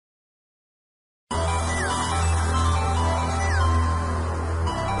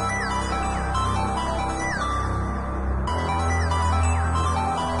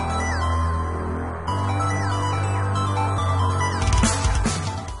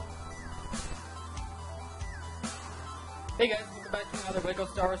Hey guys, welcome back to another Lego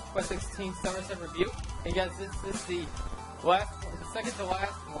Star Wars 2016 Summer Set review. And guys, this is the second to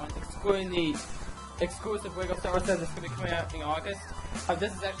last one, excluding the exclusive Lego Star Wars set that's going to be coming out in August.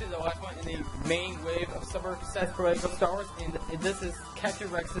 This is actually the last one in the main wave of summer sets for Lego Star Wars, and this is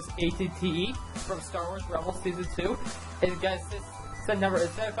Captain Rex's ATTE from Star Wars Rebels Season 2. And guys, this set number is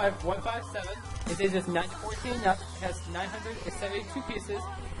 75157. It says it's 914 enough, has 972 pieces,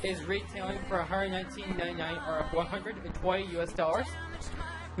 is retailing for $119.99 or $120 US.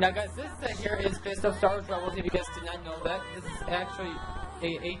 Now guys, this set here is based on Star Wars Rebels. If you guys did not know that, this is actually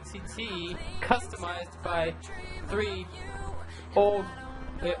a ATT customized by 3 old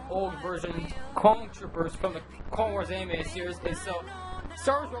version Clone Troopers from the Clone Wars animated series. And so,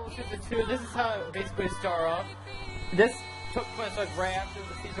 Star Wars Rebels Season 2, this is how it basically started off. This took place like right after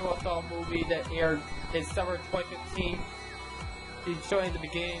the Season 1 movie that aired in summer 2015. He's showing the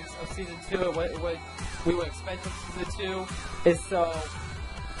beginnings of Season 2 and what we would expect from Season 2. And so,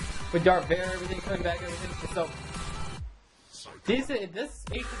 with Darth Vader, everything coming back, everything. And so, this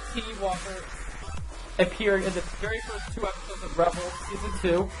ATT Walker appeared in the very first 2 episodes of Rebels Season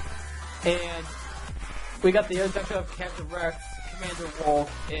 2. And we got the introduction of Captain Rex, Commander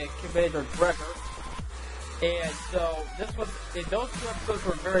Wolffe, and Commander Gregor. And so, those 2 episodes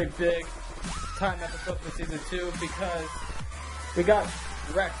were very big time episodes for Season 2 because we got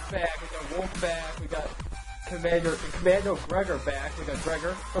Rex back, we got Wolffe back, we got Commander Gregor back, we got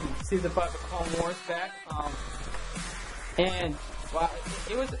Gregor from Season 5 of Clone Wars back, and wow,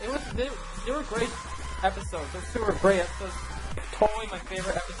 they were great episodes. Those 2 were great episodes, totally my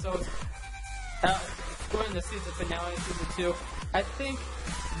favorite episodes, excluding the season finale of Season 2. I think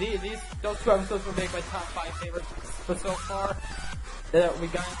those 2 episodes will make my top 5 favorites for so far. That we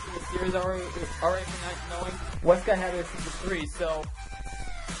got into the series already for not knowing what's gonna happen in Season 3. So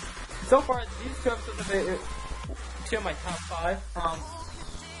far, these 2 episodes have been 2 of my top 5.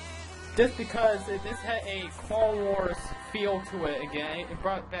 Just because this had a Clone Wars feel to it again. It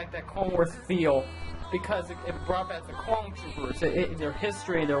brought back that Clone Wars feel because it brought back the Clone Troopers, their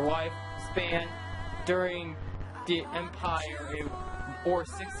history, their life span during the Empire or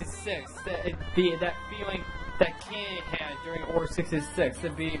 66. That feeling that King had during Order 66,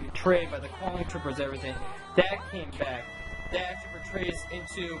 of being betrayed by the Clone Troopers, everything, that came back. That actually portrays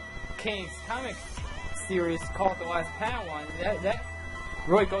into King's comic series called The Last Padawan. That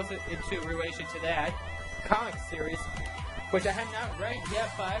really goes into relation to that comic series, which I have not read yet,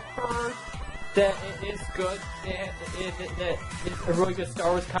 but I've heard that it is good, that it's a really good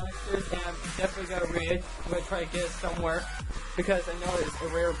Star Wars comic series, and I'm definitely going to read it. I'm going to try to get it somewhere, because I know it's a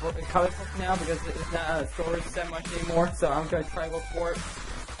rare comic book now, because it's not out of stores that much anymore, so I'm going to try to look for it.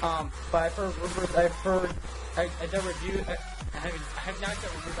 But I've heard rumors, I've done reviews, I have not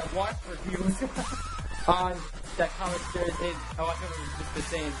done reviews, I've watched reviews on that comic series, and a lot of people have just been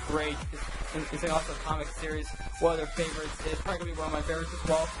saying it's great. It's an awesome comic series, one of their favorites. It's probably going to be one of my favorites as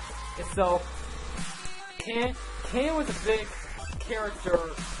well. And so, Kane was a big character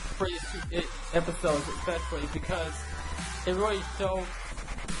for these 2 episodes, especially because it really showed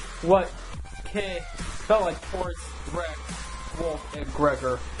what Kane felt like towards Rex, Wolffe, and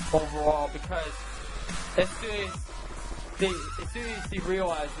Gregor overall. Because as soon as he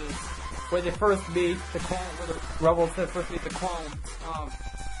realizes when they first meet the clone, when the Rebels first meet the clones,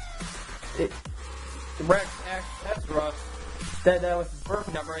 Rex asked Ezra that was his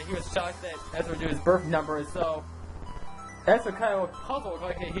birth number, and he was shocked that Ezra knew his birth number, and so Ezra kind of was puzzled,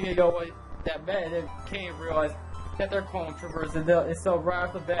 like he didn't know what that meant, and then Kane realized that they're Clone Troopers, and so right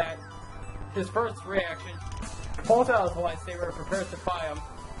off the bat, his first reaction, pulls out his lightsaber and prepares to fight him,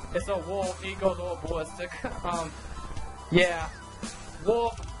 and so Wolffe, he goes a little ballistic. Yeah,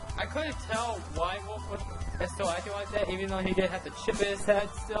 Wolffe, I couldn't tell why Wolffe was still acting like that, even though he did have the chip in his head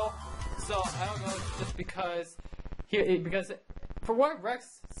still, so I don't know, just because for what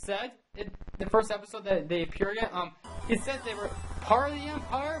Rex said in the first episode that they appeared in, he said they were part of the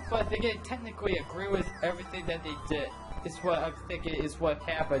Empire, but they didn't technically agree with everything that they did. Is what I'm thinking is what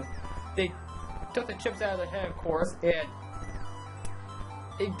happened. They took the chips out of their head, of course, and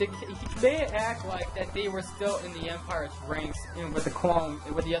he made it act like that they were still in the Empire's ranks and with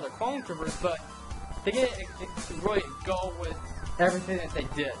the other Clone Troopers, but they didn't really go with everything that they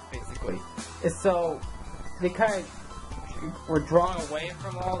did, basically. And so they kind of were drawn away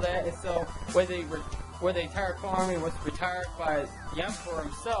from all that, and so when the entire Clone Army was retired by the Emperor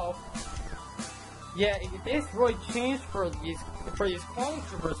himself, yeah, things really changed for these Clone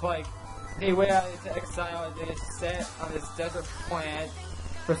Troopers. Like, they went out into exile and they sat on this desert planet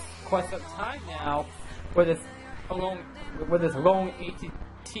for quite some time now with this lone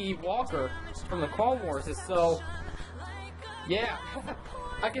ATT Walker from the Clone Wars. And so yeah,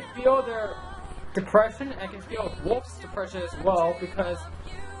 I can feel their depression. I can feel Wolffe's depression as well because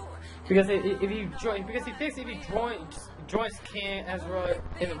he thinks if he joins King as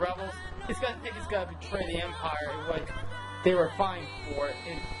in the rebels, he's gonna betray the Empire, what they were fighting for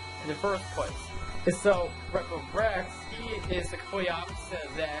in the first place. And so Rex, he is the complete opposite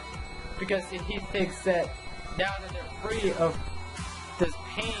of that because he thinks that now that they're free of this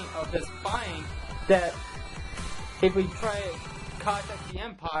pain of this fighting, that if we try to contact the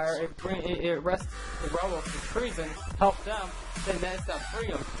Empire, it arrests the rebels for treason, help them, then that's not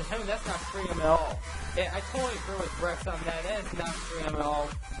freedom. To him, that's not freedom at all. And I totally agree with Rex on that. That is not freedom at all.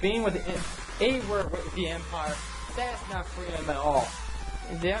 Being with anywhere with the Empire, that is not freedom at all.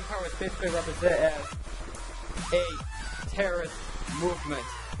 And the Empire was basically represented as a terrorist movement.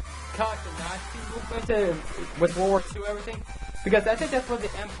 Kind of like the Nazi movement with World War II, everything. Because I think that's what the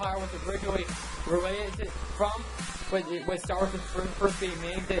Empire was originally related from when Star Wars was first being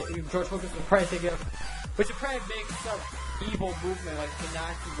made. That George Lucas was probably thinking of, which would probably make some evil movement like the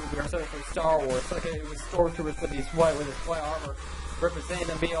Nazi movement or something from Star Wars. Like it was stormtroopers with this white armor, representing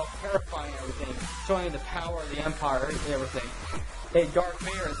them being all terrifying and everything, showing the power of the Empire and everything. And Darth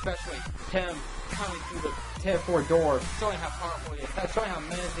Vader, especially him coming through the 10-4 doors, showing how powerful he is, showing how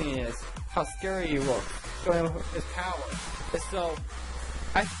menacing he is, how scary he looks, showing his power. And so,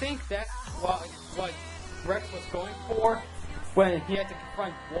 I think that's what Rex was going for when he had to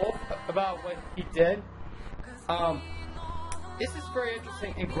confront Wolffe about what he did. This is very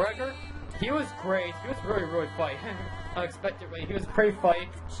interesting. And Gregor, he was great. He was really funny. Unexpectedly, he was pretty funny.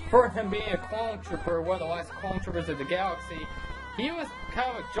 For him being a clone trooper, one of the last clone troopers of the galaxy, he was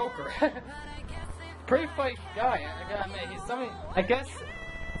kind of a joker. Pretty funny guy, I gotta admit. He's something, I guess,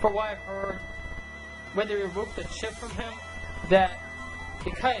 for what I've heard, when they removed the chip from him, that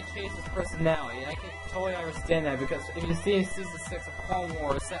it kind of changed his personality. And I can totally understand that, because if you see Season 6 of Clone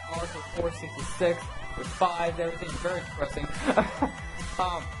Wars, that arc of 466, with 5, everything's very depressing.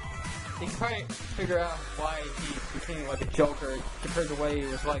 You can probably figure out why he became like a Joker compared to the way he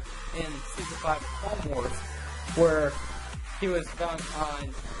was like in Season 5 of Clone Wars, where he was found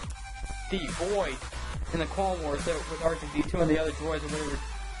on the Void in the Clone Wars with R2-D2 and the other droids, and they were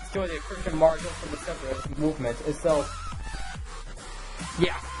still the Christian margin from the Separatist movement. And so,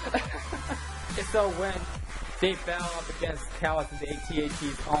 yeah. And so when they battled up against Callus and the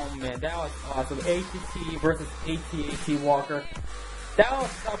AT-ATs, oh man, that was awesome. AT-AT versus AT-AT Walker. That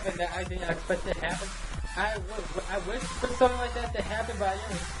was something that I didn't expect to happen. I wish for something like that to happen, but I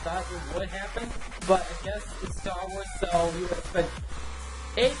didn't thought it would happen. But I guess it's Star Wars, so we would expect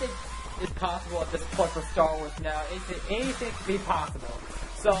anything is possible at this point for Star Wars now. Anything can be possible.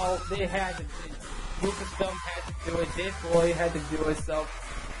 So they had to, Lucasfilm had to do it, Dave Filoni had to do it, so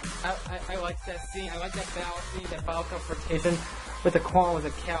I liked that scene. I liked that battle scene, that battle confrontation with the clones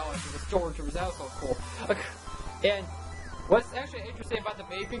and Callus and the stormtroopers. That was so cool. And what's actually interesting about the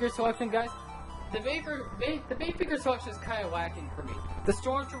Bayfigure selection, guys, the Bayfigure selection is kind of lacking for me. The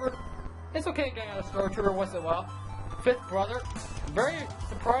Stormtrooper, it's okay getting out a Stormtrooper once in a while. Fifth Brother, very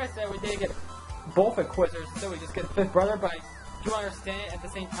surprised that we didn't get both Inquisitors, so we just get Fifth Brother, but I do understand it at the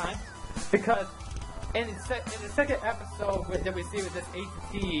same time. Because in the second episode that we see with this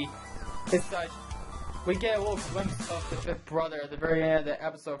AT and such, we get a little glimpse of the Fifth Brother at the very end of the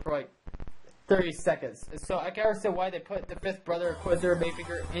episode for like 30 seconds. So I can understand why they put the Fifth Brother Inquisitor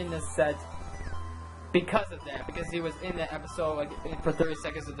Bayfigure in the set. Because of that, because he was in that episode like for 30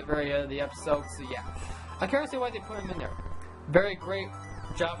 seconds at the very end of the episode, so yeah. I can't see why they put him in there. Very great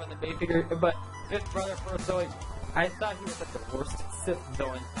job on the Bayfigure, but Fifth Brother personally, I thought he was like the worst Sith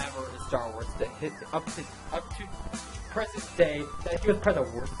villain ever in Star Wars. Up to present day, that he was probably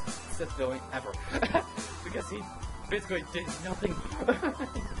the worst Sith villain ever. Because he basically did nothing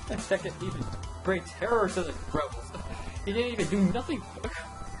that could even bring terror to the rebels. He didn't even do nothing.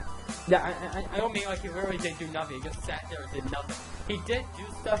 Yeah, I don't mean like he literally didn't do nothing. He just sat there and did nothing. He did do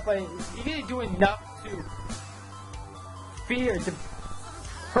stuff, but he didn't do enough to fear, to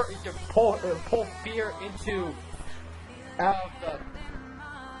pull fear out of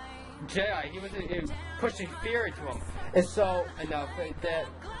the Jedi. He wasn't pushing fear into him. And so enough that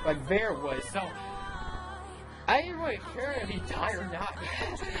like Vader was. So I didn't really care if he died or not.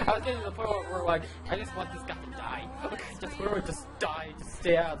 I was getting to the point where like, I just want this guy to die. Just literally just die, just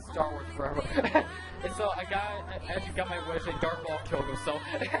stay out of Star Wars forever. And so I actually got my wish and Darth Maul killed him. So,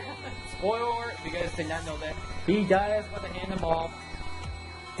 spoiler alert, if you guys did not know that, he dies with the hand of Maul.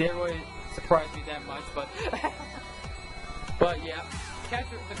 Didn't really surprise me that much, but yeah.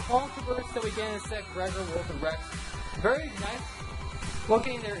 The Clone Surviors that we get in a set, Gregor, Wolffe, and Rex, very nice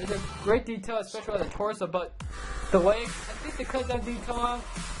looking. There's great detail, especially on the torso, but The legs, I think they could have detail on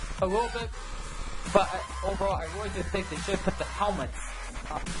a little bit, but overall, I really just think they should put the helmets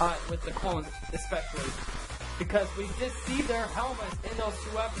on with the clones, especially. Because we just see their helmets in those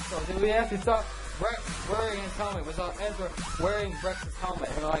 2 episodes, and we actually saw Rex wearing his helmet. We saw Ezra wearing Rex's helmet,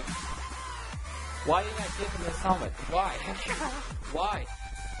 and we're like, why did I give him this helmet? Why? Why?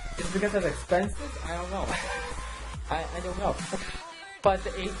 Is it because it's expensive? I don't know. I don't know. But the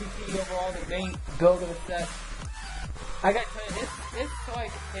ATT overall, the main build of the set, I gotta tell you, it's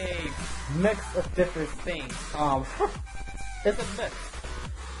like a mix of different things. It's a mix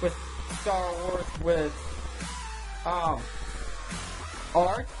with Star Wars, with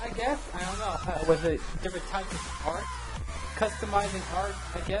art, I guess. I don't know. With the different types of art, customizing art,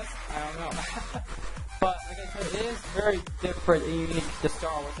 I guess. I don't know. But I can tell you, it is very different and unique to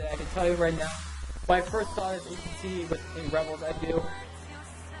Star Wars. And I can tell you right now, when I first saw this ATT in Rebels, I knew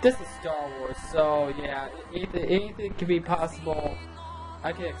this is Star Wars. So yeah, anything can be possible.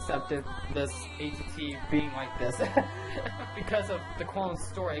 I can accept it, this ATT being like this because of the clone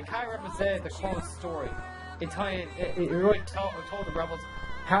story. It kind of represented the clone story. It really told the Rebels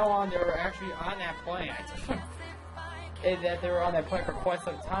how long they were actually on that planet. And that they were on that planet for quite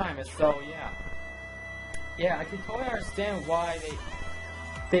some time. And so yeah, I can totally understand why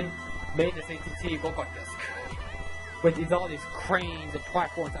they made this ATT look like this. With all these cranes and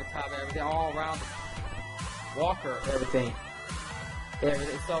platforms on top of everything, all around the walker and everything.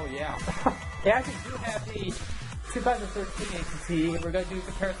 So yeah. They actually do have the 2013 ATT, and we're going to do a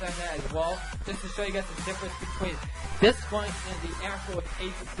comparison on that as well, just to show you guys the difference between this one and the actual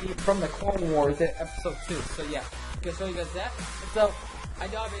ATT from the Clone Wars in episode 2. So yeah, I'm going to show you guys that. And so, I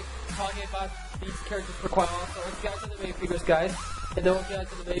know I've been talking about these characters for quite a while, so let's get out to the main figures, guys. And then we'll get out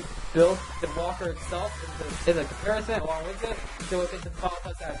to the main build, the walker itself, in a comparison along with it, then we'll get to the follow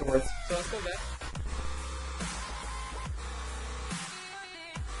us afterwards. So let's go, guys.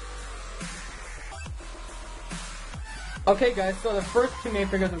 Okay guys, so the first 2 main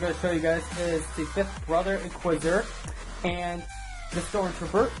figures I'm going to show you guys is the 5th Brother Inquisitor and the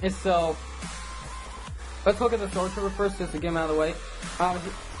Stormtrooper. And so, let's look at the Stormtrooper first, just to get him out of the way.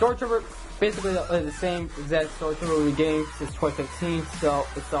 Stormtrooper, basically the same exact Stormtrooper we gained since 2015, so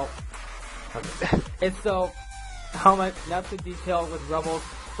it's helmet, that's the detail with Rebels,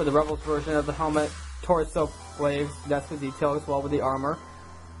 for the Rebels version of the helmet. Torso blades, that's the detail as well with the armor.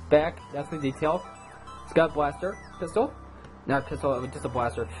 Back, that's the detail. He's got a blaster, pistol. Not pistol, just a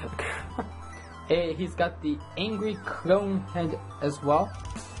blaster. And he's got the angry clone head as well.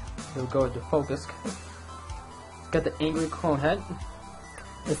 Here we go to focus. He's got the angry clone head.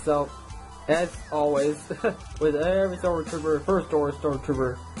 And so, as always, with every Stormtrooper, first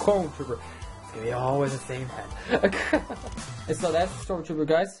Stormtrooper, Clone Trooper, it's gonna be always the same head. And so that's the Stormtrooper,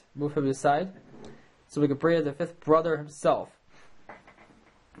 guys. Move him aside. So we can bring in the 5th Brother himself.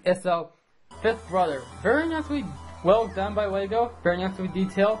 And so, 5th Brother, very nicely well done by Lego, very nicely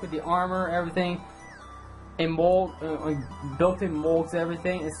detailed with the armor, everything, and mold, built-in molds,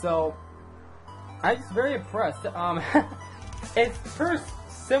 everything. And so, I'm just very impressed. It's first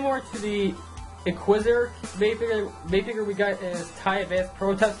similar to the Inquisitor main figure we got is TIE Advanced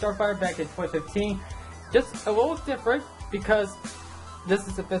Prototype Starfighter back in 2015. Just a little different because this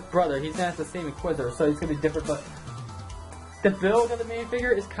is the 5th Brother. He's not the same Inquisitor, so he's gonna be different. But the build of the main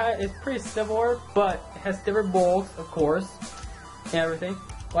figure is pretty similar, but it has different molds, of course, and everything.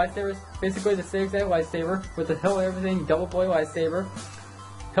 Lightsaber is basically the same exact lightsaber with the hilt and everything, double blade lightsaber.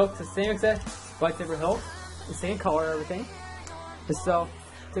 Hilt's the same exact lightsaber hilt, the same color, everything. And so,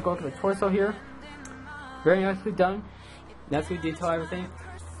 take a look at the torso here. Very nicely done. Nicely detailed, everything.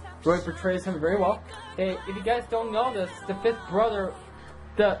 Really portrays him very well. And if you guys don't know this, the 5th Brother,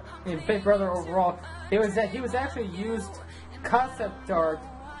 the 5th Brother overall, he was actually used concept art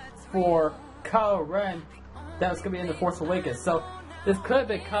for Kylo Ren that was going to be in The Force Awakens. So this could have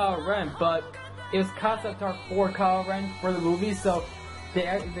been Kylo Ren, but it was concept art for Kylo Ren for the movie, so they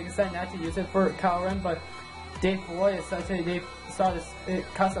decided not to use it for Kylo Ren, but Dave Filoni essentially, they saw this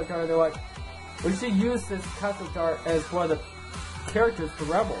concept art, they're like, we should use this concept art as one of the characters for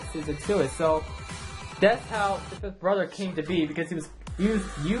Rebels Season 2. So that's how the 5th Brother came to be, because he was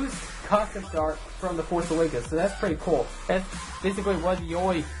used concept art from The Force Awakens, so that's pretty cool. That's basically one of the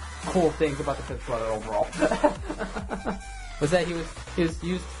only cool things about the 5th Brother overall. Was that he was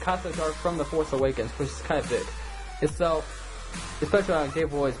used concept art from The Force Awakens, which is kind of big. And so, especially on Dave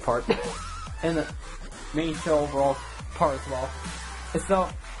Filoni's part, and the main show overall part as well. And so,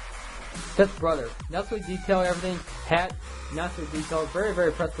 5th Brother, nicely detailed everything, hat, nicely detailed, very, very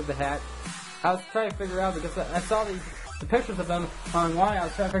impressed with the hat. I was trying to figure out, because I saw the pictures of them online, I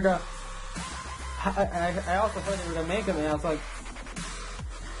was trying to figure out I also heard they were gonna make him, and I was like,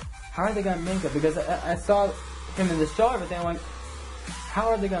 how are they gonna make him? Because I saw him in the show, and everything. I'm like, how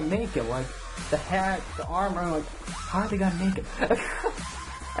are they gonna make him? Like the hat, the armor. I'm like, how are they gonna make him?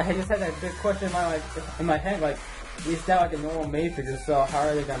 I just had that big question in my head. Like, he's not like a normal made figure, so how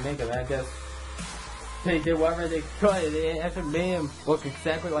are they gonna make him? And I guess they did whatever they could. They actually made him look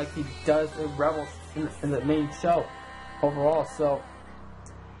exactly like he does in Rebels in the main show overall. So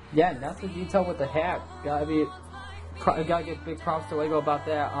yeah, and that's the detail with the hat. Gotta give big props to Lego about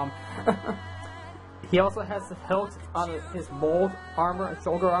that. He also has the hilt on his mold armor and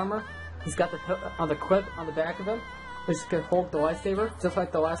shoulder armor. He's got the hilt on the clip on the back of him, which can hold the lightsaber, just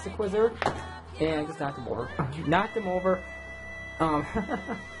like the last Inquisitor. And just knocked him over. Knocked him over. And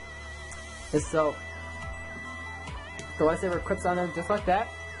so the lightsaber clips on him just like that,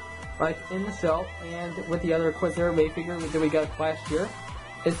 like in the show, and with the other Inquisitor May figure that we got last year.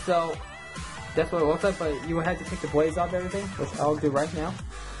 And so that's what it looks like, but you had to take the blades off everything, which I'll do right now.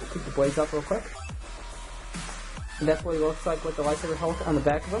 Take the blades off real quick. And that's what he looks like with the lightsaber hilt on the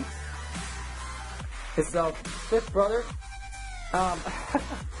back of him. And so, fifth brother,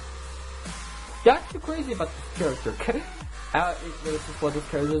 got too crazy about this character. It was just one of those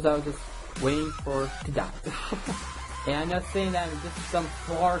characters I was just waiting for to die. And I'm not saying that I'm just some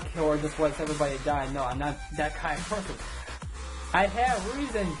floor killer just wants everybody to die. No, I'm not that kind of person. I have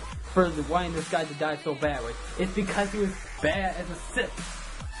reason for wanting this guy to die so badly. It's because he was bad as a Sith.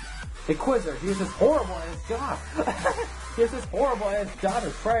 Inquisitor, he was just horrible at his job. He was just horrible at his job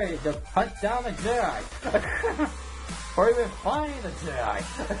to try to hunt down the Jedi. Or even find the Jedi.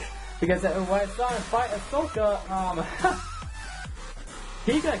 Because when I saw him fight Ahsoka,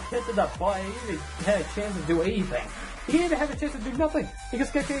 he got kicked in the butt. He didn't even had a chance to do anything. He didn't even have a chance to do nothing. He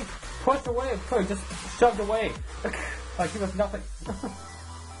just got pushed away, just shoved away. Like he was nothing.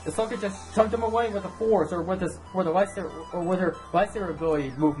 Ahsoka just shoved him away with the Force, or with the lightsaber, or with her lightsaber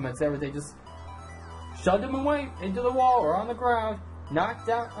ability movements. Everything just shoved him away into the wall or on the ground, knocked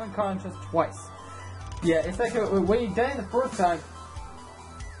out unconscious twice. Yeah, it's like when he died the first time.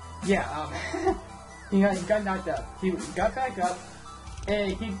 Yeah, he got knocked out. He got back up,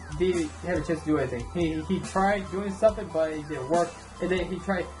 and he didn't have a chance to do anything. He tried doing something, but it didn't work. And then he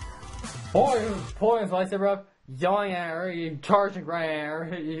tried pulling his lightsaber up, yelling at her, charging right at her,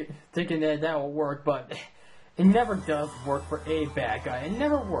 thinking that will work, but it never does work for a bad guy. It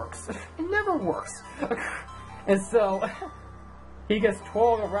never works. It never works. And so he gets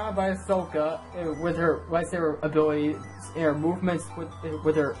twirled around by Ahsoka with her lightsaber abilities and her movements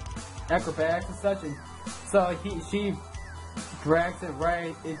with her acrobatics and such, and so she drags it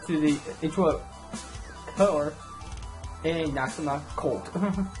right into a pillar and knocks him out cold.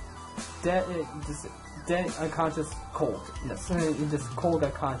 Dead unconscious cold. Yes, just cold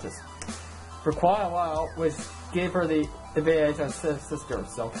unconscious for quite a while, which gave her the advantage on sister.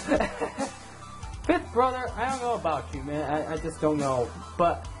 So fifth brother, I don't know about you, man. I just don't know.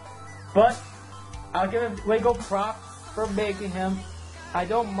 But I'll give him Lego props for making him. I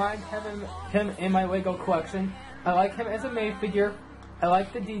don't mind having him in my Lego collection. I like him as a made figure. I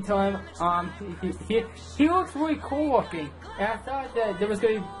like the detailing. He looks really cool looking. And I thought that there was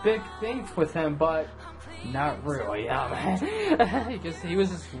going to be big things with him, but not really. He just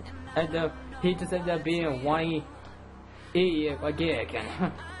ended up being a whiny idiot like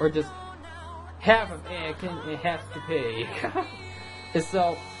Anakin, or just half of Anakin and half stupidity. And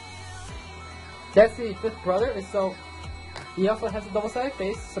so that's the fifth brother. And so he also has a double-sided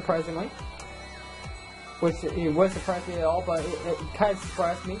face, surprisingly, which it wasn't surprising me at all, but it kind of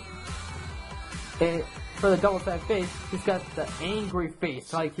surprised me. And for the double-sided face, he's got the angry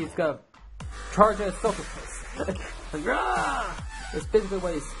face, like he's got charge at Ahsoka's face. Like, ah! It's basically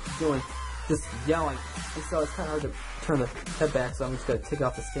what he's doing, just yelling. And so it's kind of hard to turn the head back, so I'm just going to take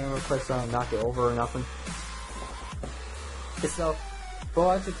off the stand real quick so I don't knock it over or nothing. And so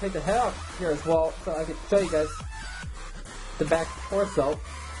we'll actually take the head off here as well, so I can show you guys the back torso.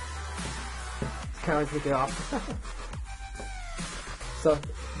 Kind of take it off. So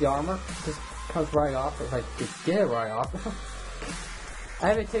the armor just comes right off, if I could get it right off. I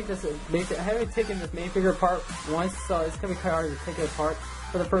haven't taken this main figure apart once, so it's gonna be kind of hard to take it apart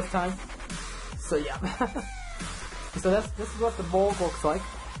for the first time. So yeah. So this is what the mold looks like.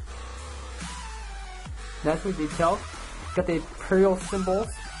 Nicely detailed. Got the Imperial symbols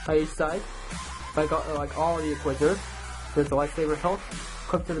on each side, like all of the Inquisitors. There's the lightsaber hilt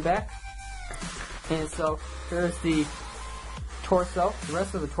clipped to the back. And so there's the torso, the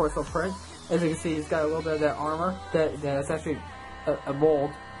rest of the torso print. As you can see, he's got a little bit of that armor that's actually a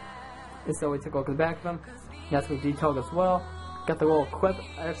mold. And so we took a look at the back of him. That's detailed as well. Got the little clip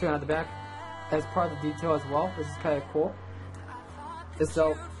actually on the back as part of the detail as well, which is kind of cool. And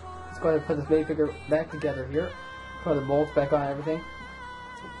so, let's go ahead and put this baby figure back together here. Put the molds back on and everything.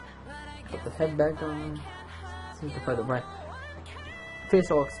 Put the head back on. See if we can find the right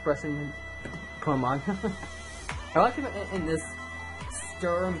facial expression. Put him on. I like him in this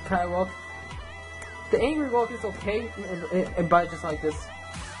stern kind of look. The angry look is okay, but just like this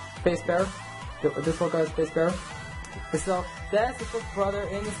face bearer. This little guy's face bearer. So that's the first brother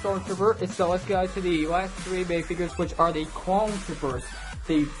and the Stormtrooper. So let's go to the last three baby figures, which are the Clone Troopers,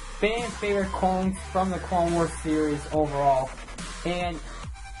 the fan favorite clones from the Clone Wars series overall, and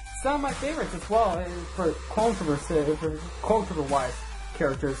some of my favorites as well for Clone Troopers, for Clone Trooper wise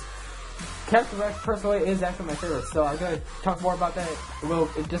characters. Captain Rex personally is actually my favorite, so I'm going to talk more about that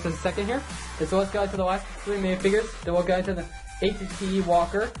in just a second here. And so let's go to the last three main figures, then we'll go to the ATT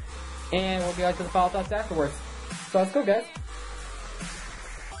Walker, and we'll go to the final thoughts afterwards. So let's go, guys.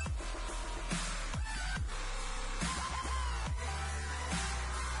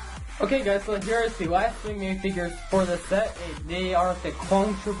 Okay guys, so here is the last three main figures for the set. They are the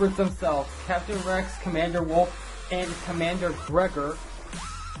Clone Troopers themselves, Captain Rex, Commander Wolffe, and Commander Gregor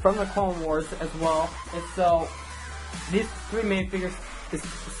from the Clone Wars as well. And so these three main figures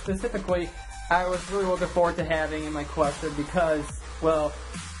specifically, I was really looking forward to having in my collection because, well,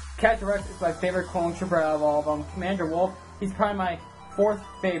 Captain Rex is my favorite Clone Trooper out of all of them. Commander Wolffe, he's probably my fourth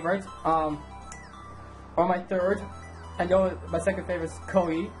favorite, or my third. I know my second favorite is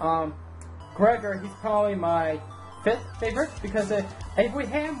Cody. Gregor, he's probably my fifth favorite because if we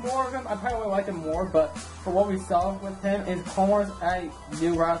had more of him, I probably would like him more. But for what we saw with him in Clone Wars, I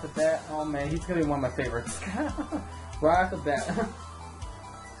knew right off the bat, oh man, he's gonna be one of my favorites. Right off the bat.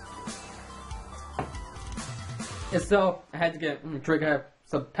 And so I had to get a drink. I have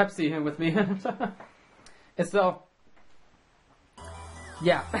some Pepsi here with me. And so,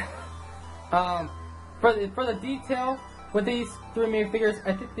 yeah. For the detail with these three main figures,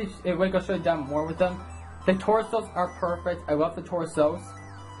 I think Lego should have done more with them. The torsos are perfect. I love the torsos.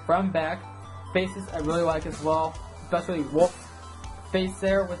 Front, back, faces I really like as well, especially Wolffe's face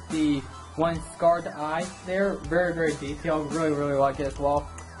there with the one scarred eye there. Very, very detailed. Really, really like it as well.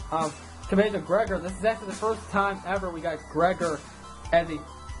 Commander Gregor, this is actually the first time ever we got Gregor as a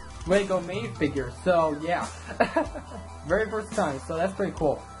Lego main figure. So yeah, very first time. So that's pretty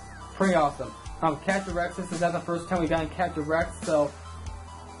cool. Pretty awesome. Captain Rex, this is not the first time we got Captain Rex, so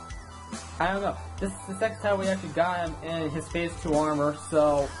I don't know. This is the second time we actually got him in his Phase 2 armor,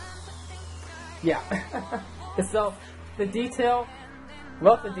 so yeah. So the detail,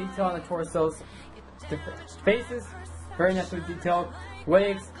 love the detail on the torsos, the faces, very nicely detailed.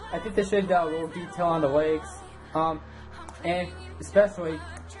 Legs, I think they should have done a little detail on the legs, and especially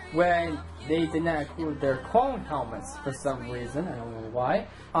when they did not include their clone helmets for some reason. I don't know why.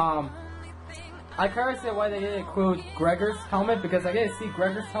 I can't understand why they didn't include Gregor's helmet, because I didn't see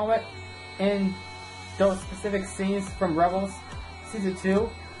Gregor's helmet in those specific scenes from Rebels Season 2,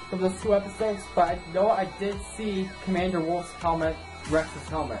 from those two episodes, but I know I did see Commander Wolffe's helmet, Rex's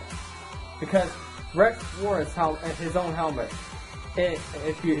helmet, because Rex wore his own helmet in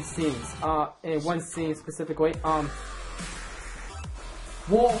a few scenes. In one scene specifically,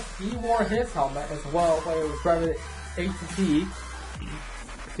 Wolffe, he wore his helmet as well when it was driving ATT,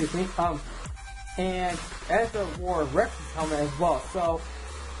 excuse me, and Ezra wore Rex's helmet as well, so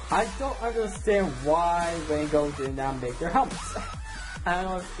I don't understand why Lego did not make their helmets. I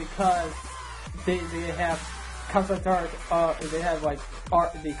don't know if it's because they have concept art, they have like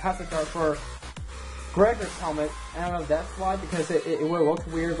the concept art for Gregor's helmet. I don't know if that's why, because it would look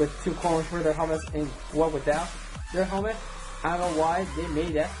weird with two clones wearing their helmets and one without their helmet. I don't know why they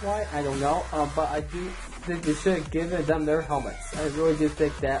made that why, I don't know, but I do think they should have given them their helmets. I really do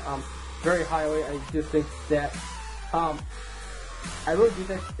think that, very highly. I do think that, I really do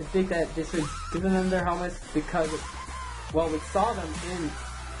think that they should have given them their helmets because, well, we saw them in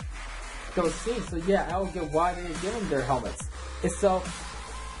those scenes, so yeah, I don't get why they didn't give them their helmets. And so,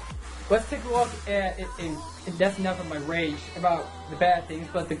 let's take a look at it, and that's enough of my rage about the bad things,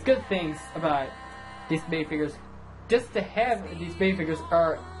 but the good things about these baby figures, just to have these baby figures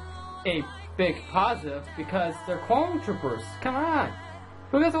are a big positive because they're Clone Troopers. Come on!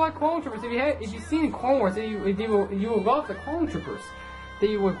 Who doesn't like Clone Troopers? If you've seen Clone Wars, then you would love the Clone Troopers.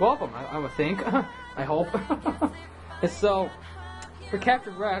 Then you would love them, I would think. I hope. And so, for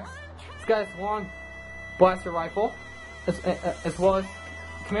Captain Rex, this guy's long blaster rifle, as well as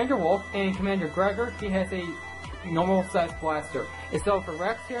Commander Wolffe and Commander Gregor, he has a normal size blaster. And so for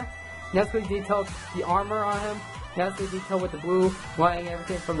Rex here, nicely detailed the armor on him, nicely detailed with the blue lighting,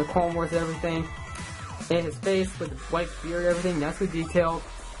 everything from the Clone Wars and everything. And his face with the white beard, everything nicely detailed.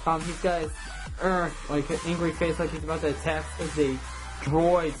 He's got his like an angry face, like he's about to attack the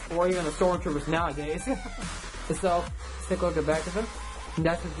droids or even the stormtroopers nowadays. So let's take a look at the back of him. And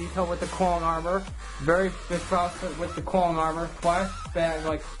that's his detail with the clone armor. Very big props with the clone armor.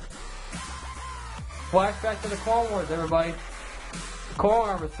 Flashback to the Clone Wars, everybody. Clone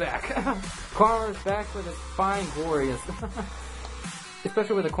armor's back. Clone armor's back with its fine glorious.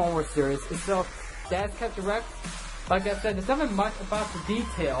 Especially with the Clone Wars series. So that's Captain Rex. Like I said, there's nothing much about the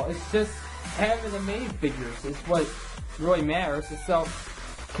detail. It's just having the main figures is what really matters. So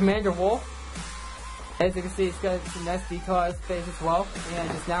Commander Wolffe, as you can see, he's got some nice detail on his face as well, and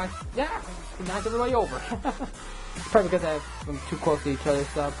just knocked everybody over. Probably because I have them too close to each other,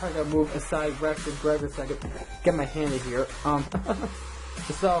 so I'm probably gonna move aside Rex and Gregor so I can get my hand in here.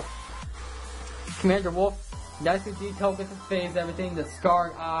 So Commander Wolffe, nicely detailed with his face, everything, the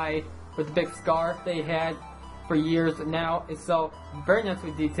scarred eye with the big scar they had for years now. It's so very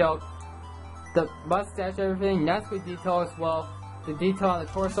nicely detailed. The mustache, everything, nicely detailed as well. The detail on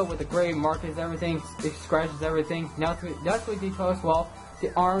the torso with the gray markings, everything, it scratches everything, nicely detailed as well.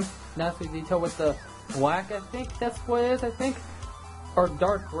 The arms, nicely detailed with the black, I think that's what it is, I think. Or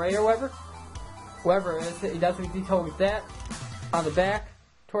dark gray or whatever it is, nicely detailed with that. On the back,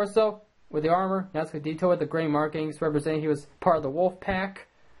 torso, with the armor, nicely detailed with the gray markings, representing he was part of the Wolffe Pack,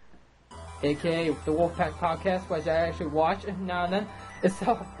 aka the Wolffe Pack podcast, which I actually watch now and then. And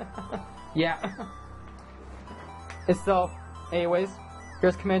so, yeah. And so, anyways,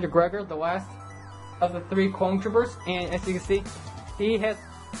 here's Commander Gregor, the last of the 3 clone troopers, and as you can see, he has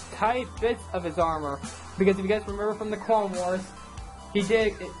tight bits of his armor, because if you guys remember from the Clone Wars, he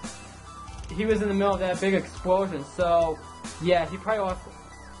was in the middle of that big explosion, so yeah, he probably lost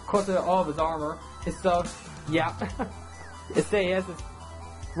close to all of his armor, and so, yeah, he has this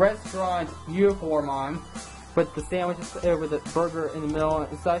restaurant uniform on, with the sandwiches, with the burger in the middle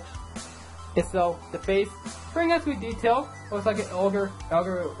and such, and so, the face, very nicely detailed, looks like an ogre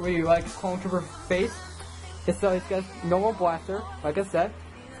really like clone trooper face, and so he's got his normal blaster, like I said,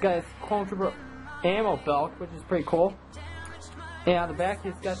 he's got his clone trooper ammo belt, which is pretty cool, and on the back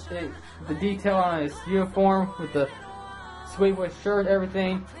he's got the detail on his uniform, with the sleeveless shirt,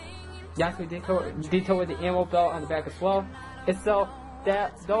 everything, nicely detailed with the ammo belt on the back as well, and so,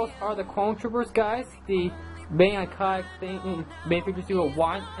 those are the clone troopers, guys, the main iconic main figures you will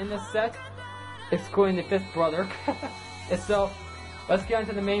want in this set, excluding the 5th brother. And so, let's get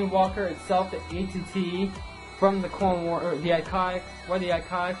into the main walker itself, the ATT from the Clone Wars, or the iconic, one of the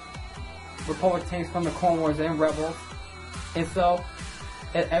iconic Republic tanks from the Clone Wars and Rebels. And so,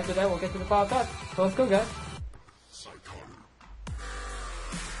 after that, we'll get to the final thoughts. So let's go, guys.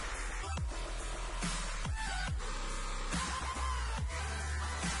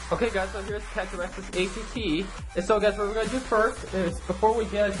 Okay guys, so here's Captain Rex's ATT. And so guys, what we're going to do first is, before we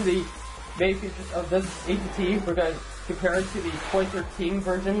get into the main features of this ATT, we're going to compare it to the 2013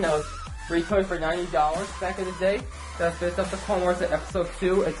 version that was retailed for $90 back in the day. That's based off the Clone Wars at Episode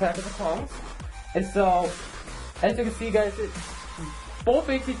 2, Attack of the Clones. And so, as you can see guys, both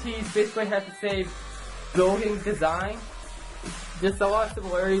ATTs basically have the same building design. Just a lot of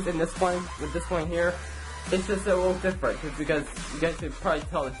similarities in this one, with this one here. It's just a little different, because you guys can probably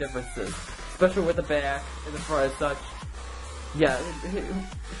tell the differences, especially with the back and the front and such. Yeah,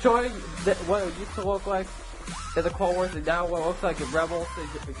 showing what it used to look like in the Clone Wars and now what it looks like in Rebels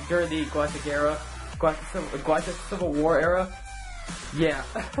during the Galactic era, Galactic Civil War era. Yeah,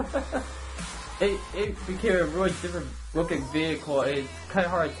 it became a really different looking vehicle. It's kind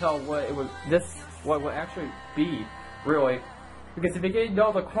of hard to tell what it would actually be, really, because if you didn't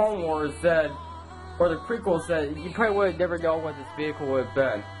know the Clone Wars, then, or the prequels, then you probably would never know what this vehicle would have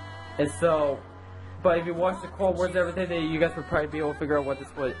been. And so, but if you watch the Clone Wars and everything, then you guys would probably be able to figure out what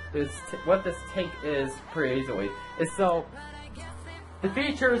this tank is pretty easily. And so, the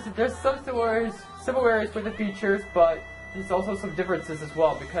features, there's some similarities with the features, but there's also some differences as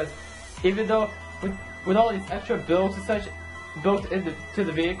well, because even though with all these extra builds and such built into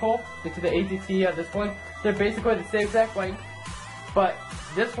the vehicle, into the ATT at this point, they're basically the same exact length. But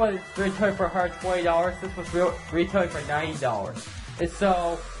this one is retailing for $120. This was retailing for $90. And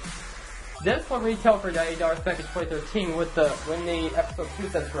so, this one retailed for $90 back in 2013 when the episode 2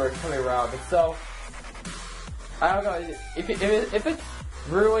 sets were coming around. And so, I don't know if it's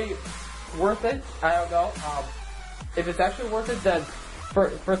really worth it. I don't know. If it's actually worth it, then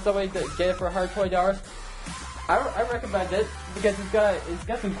for somebody to get it for $120, I recommend it, because it's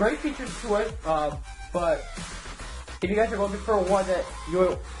got some great features to it. But if you guys are looking for one that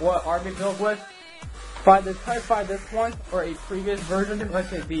you want army build with, try to find this one, or a previous version, let's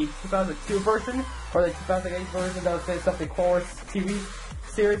say the 2002 version, or the 2008 version that was based off the Clone Wars TV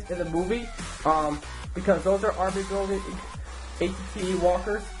series in the movie. because those are army building ATT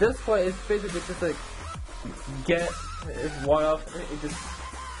walkers. This one is basically just like get one up and just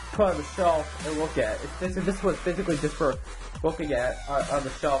put on the shelf and look at. This was basically just for looking at on the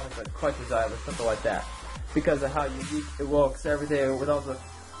shelf as a collector's item or something like that, because of how unique it looks, everything with all the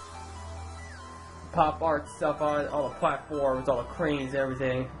pop art stuff on all the platforms, all the cranes,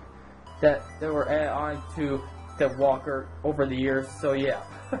 everything that they were added on to the walker over the years. So yeah.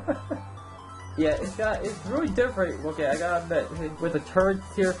 Yeah, it's really different. Okay, I gotta admit, with the turrets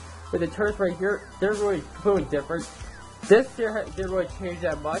here, with the turrets right here, they're really completely different. This here didn't really change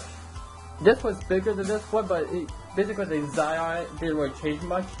that much. This one's bigger than this one, but basically the design on it didn't really change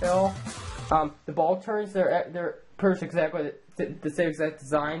much at all. The ball turns, they're pretty much exactly the same exact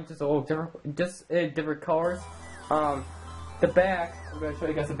design, just a little different, just in different colors. The back, I'm gonna show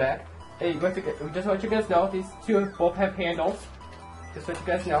you guys the back. Hey, just to let you guys know, these two both have handles. Just so you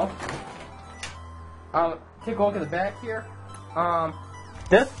guys know. Take a look at the back here.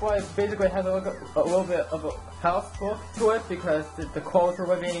 This one basically has a little bit of a house look to it because the clothes are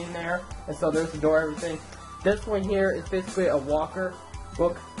living in there, and so there's the door, everything. This one here is basically a walker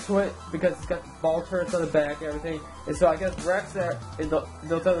look to it because it's got the ball turrets on the back and everything. And so I guess Rex and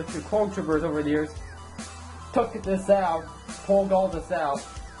those other two Clone Troopers over the years took this out, pulled all this out,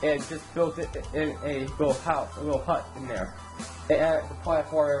 and just built it in a little house, a little hut in there. They added the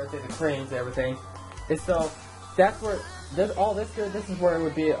platform, everything, the cranes, and everything. And so that's where this is where it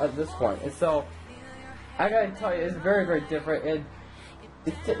would be at this point. And so I gotta tell you, it's very, very different, and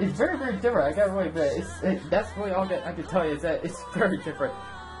it's very, very different. I gotta really admit, that's really all that I can tell you is that it's very different.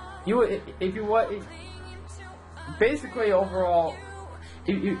 If you want, basically overall,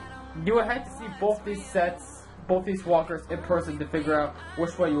 you would have to see both these sets, both these walkers in person to figure out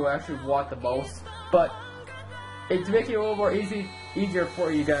which one you actually want the most. But to make it a little more easier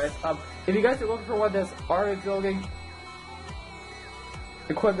for you guys, if you guys are looking for one that's army building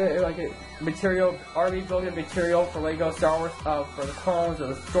equipment, like a material, army building material for Lego Star Wars, for the clones or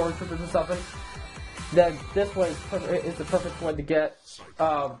the stormtroopers or something, then this one is the perfect one to get.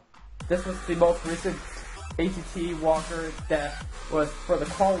 This was the most recent ATT walker that was for the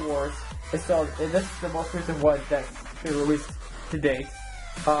Clone Wars, and so this is the most recent one that's been released to date.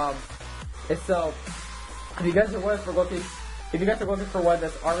 And so, if you guys are looking for one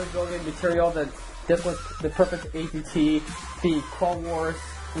that's armor building material, then this was the perfect ATT. The Clone Wars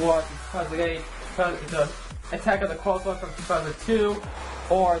was 2008, the Attack of the Clones one from 2002,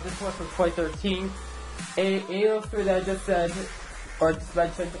 or this one from 2013. And those three that I just said, or just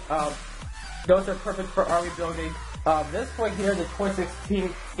mentioned, those are perfect for army building. This one here, the 2016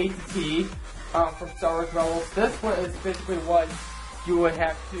 ATT from Star Wars Rebels, this one is basically what you would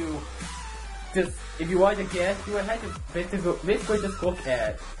have to just, if you wanted to get, you would have to basically just look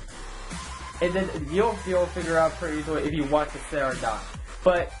at it. And then you'll figure out pretty easily if you want to say or not.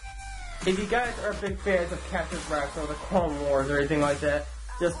 But if you guys are big fans of Captain Rex or the Clone Wars or anything like that,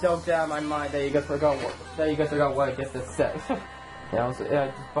 just don't doubt my mind that you guys are going to want to get this set. I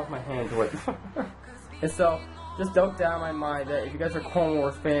just bucked my hands with it. And so, just don't doubt my mind that if you guys are Clone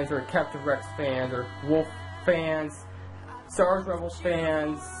Wars fans or Captain Rex fans or Wolffe fans, Star Wars Rebels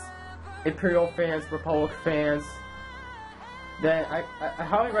fans, Imperial fans, Republic fans, then I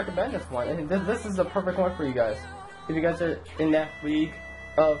highly recommend this one. And this is the perfect one for you guys. If you guys are in that league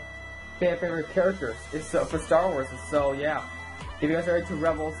of fan favorite characters, it's for Star Wars. And so yeah, if you guys are into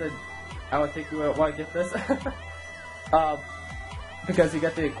Rebels, then I would think you would want to get this. Because you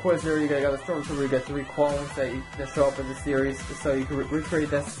got the Inquisitor, you got the Stormtrooper, you got 3 clones that show up in the series, so you can recreate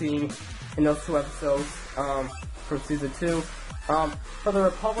that scene in those 2 episodes from season 2. For the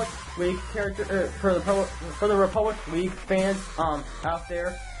Republic League for the Republic League fans out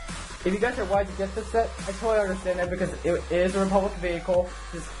there, if you guys are wanting to get this set, I totally understand that because it is a Republic vehicle.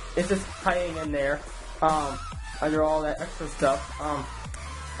 It's just hiding in there under all that extra stuff.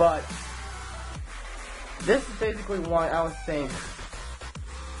 But this is basically one I would think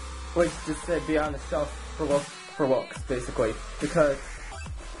would just be on the shelf for looks, basically, because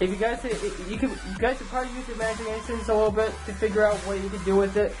if you guys, you guys should probably use your imaginations a little bit to figure out what you can do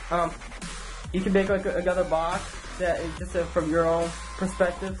with it. You can make like another box that is just from your own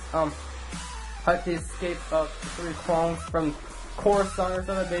perspective. Like the escape of the 3 clones from Coruscant or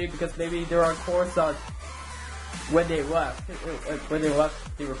something, because maybe they're on Coruscant when they left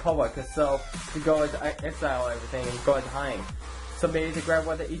the Republic, so to go into exile and everything and go into hiding. So maybe to grab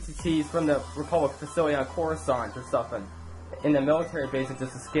one of the ETCs from the Republic facility on Coruscant or something in the military base and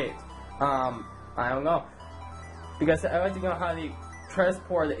just escaped. I don't know. Because I like to know how they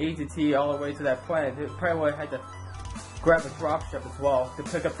transport the ATT all the way to that planet. They probably would have had to grab a dropship as well to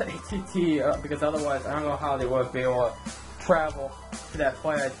pick up the ATT, because otherwise I don't know how they would be able to travel to that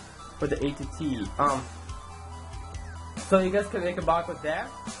planet with the ATT. So you guys can make a box with that,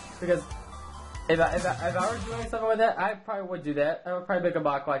 because if I were doing something like that, I probably would do that. I would probably make a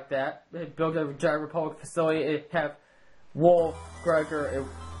box like that, build a giant Republic facility, and have Wolffe, Gregor, and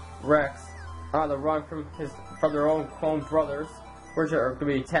Rex on the run from their own clone brothers, which are going to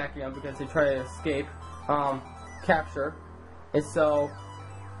be attacking them because they try to escape, capture. And so,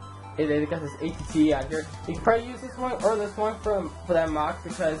 they got this ATT out here. You can probably use this one or this one for that mock,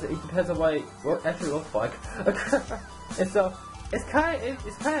 because it depends on what it actually looks like. And so, it's kind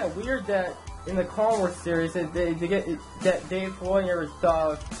of weird that in the Clone Wars series, that Dave Filoni ever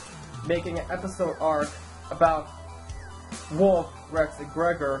thought of making an episode arc about Wolffe, Rex, and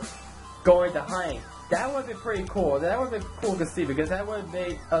Gregor going to hide. That would be pretty cool. That would be cool to see, because that would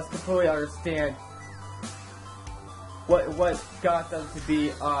make us completely understand what got them to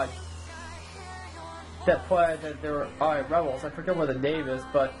be on that planet that they were rebels. I forget what the name is,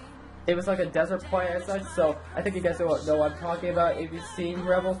 but it was like a desert planet and such. So I think you guys know what I'm talking about if you've seen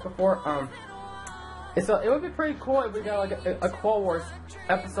Rebels before. And so it would be pretty cool if we got like a Clone Wars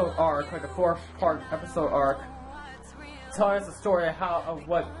episode arc, like a 4-part episode arc, telling us the story of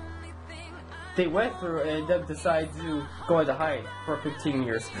what they went through and then decided to go into hide for 15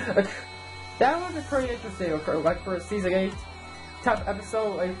 years. That would be pretty interesting. Like for a season 8 type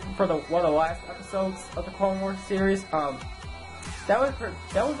episode, like for one of the last episodes of the Clone Wars series. That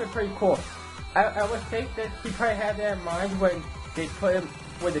would be pretty cool. I would think that he probably had that in mind when they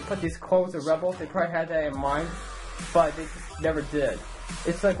put these clones in Rebels. They probably had that in mind, but they just never did.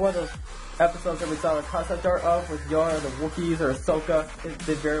 It's like one of those episodes that we saw a concept art of with Yoda, the Wookiees, or Ahsoka in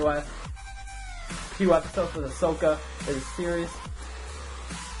the very last few episodes with Ahsoka in the series.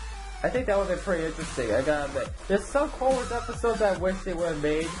 I think that would be pretty interesting, I gotta admit. There's some Clone Wars episodes I wish they would have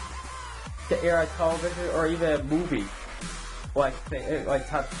made to air on television or even a movie like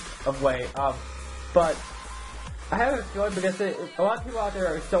type of way. But I have a feeling, because a lot of people out there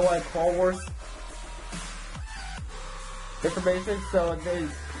are still like Clone Wars information, so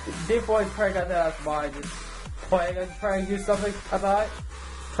Dave Filoni probably got that out of his mind, just planning on trying to do something about it,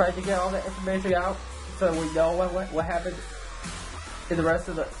 trying to get all the information out so we know what happened in the rest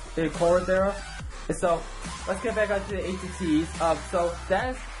of the Clone Wars era. And so let's get back onto the ATTs. So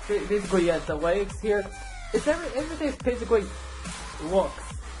that's basically the legs here. Everything's basically looks.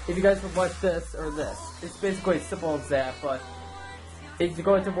 If you guys would watch this or this, it's basically as simple as that. But if you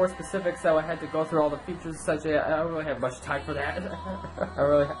go into more specifics, I would have to go through all the features and such. I don't really have much time for that.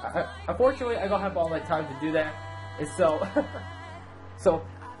 Unfortunately, I don't have all that time to do that. And so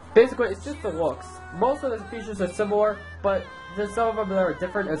basically, it's just the looks. Most of the features are similar, but there's some of them that are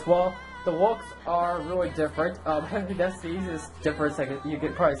different as well. The looks are really different. That's the easiest difference you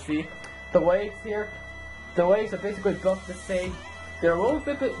can probably see. The legs here, the legs are basically built the same. They're a little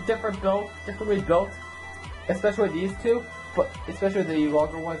bit differently built, especially these two, but especially the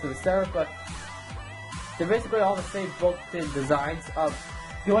longer ones in the center. But they're basically all the same built-in designs.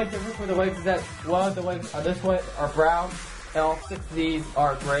 The only difference with the legs is that one of the legs on this one are brown, and all 6 of these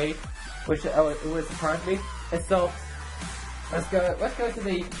are gray, which it would surprise me. And so let's go to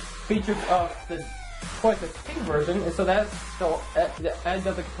the features of the 2015 version. And so that's the end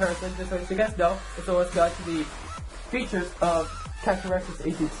of the comparison, just so you guys know. And so let's go to the features of Captain Rex's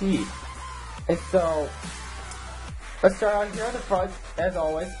ATT. And so let's start out here on the front, as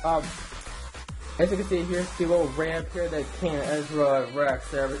always. As you can see here, the little ramp here that came Ezra and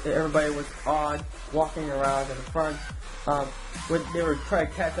Rex. Everybody was on, walking around in the front. When they were trying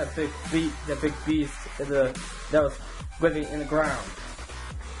to catch that big beast that was living in the ground.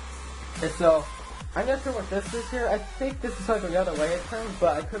 And so I'm not sure what this is here. I think this is like the other lantern,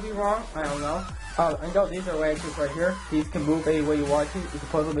 but I could be wrong. I don't know. I know these are lanterns right here. These can move any way you want to. You can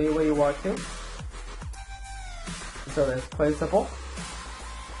pose them any way you want to. So that's quite simple.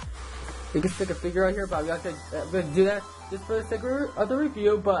 You can stick a figure right here, but I'm going to do that just for the sake of the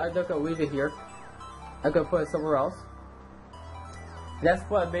review, but I'm not going to leave it here. I'm going to put it somewhere else. That's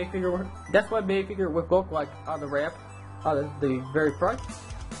what a main figure would look like on the ramp, on the very front.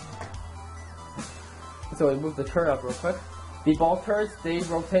 So we move the turn up real quick. The ball turns, they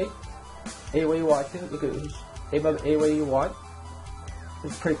rotate any way you want to. You can aim them any way you want.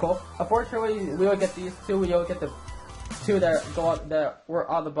 It's pretty cool. Unfortunately, we don't get these two. We don't get the two that were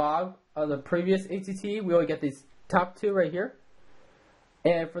on the bottom of the previous ATT. We only get these top two right here.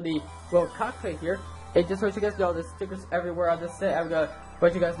 And for the little cockpit here, it just lets you guys know there's stickers everywhere on this set. I'm gonna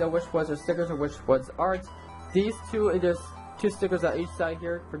let you guys know which ones are stickers and which ones aren't. These two, there's 2 stickers on each side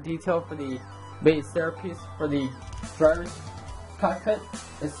here for detail for the made centerpiece for the driver's cockpit.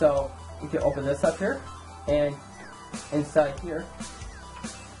 And so you can open this up here, and inside here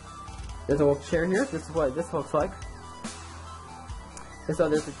there's a little chair here. This is what this looks like. And so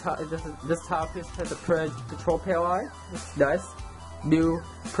there's this top piece has a printed control panel on it. It's nice. New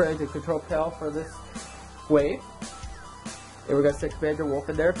printed control panel for this wave. And we're gonna stick Commander Wolffe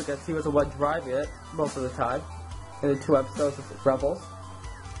in there because he was the one driving it most of the time in the 2 episodes of Rebels.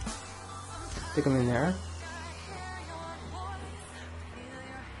 Stick him in there.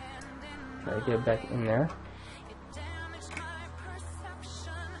 Try to get it back in there.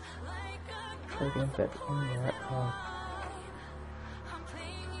 Try to get it back in there.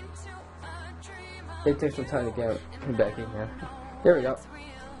 It takes some time to get him back in here. There we go.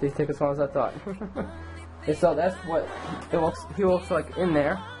 These take as long as I thought. And so that's what he looks like in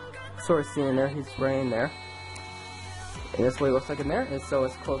there. Sort of seeing there, he's right in there. And that's what he looks like in there. And so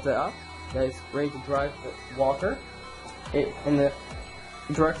let's close that up. That is ready to drive the Walker in the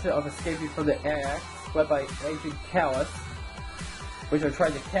direction of escaping from the Annex, led by Agent Callus, which are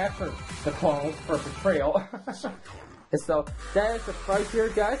trying to capture the clones for betrayal. And so that is the front here,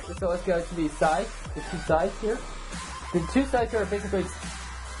 guys. And so let's go to the sides, the 2 sides here. The 2 sides here are basically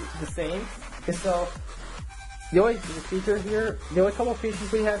the same. And so the only couple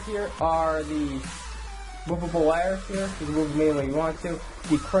features we have here are the movable ladders here. You can move them any way you want to.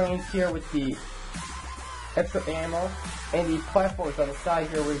 The cranes here with the extra ammo, and the platforms on the side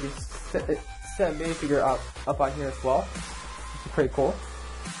here where you can set a minifigure up on here as well, which is pretty cool.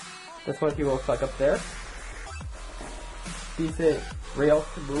 That's what he looks like up there. These rails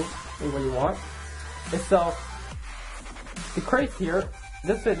to move any way you want. And so the crates here,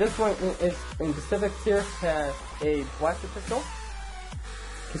 this one is in specifics here has a blaster pistol.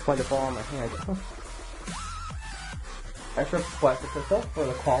 Just wanted to fall on my hand. Extra blaster pistol for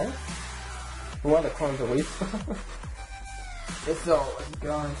the clones. For one of the clones at least. And so let's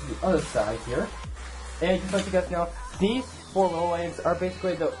go on to the other side here. And just let you guys know, these 4 little waves are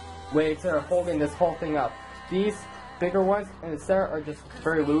basically the waves that are holding this whole thing up. These bigger ones in the center are just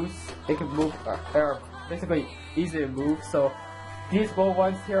very loose. They can move, are basically easy to move. So these little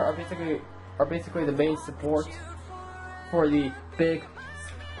ones here are basically the main support for the big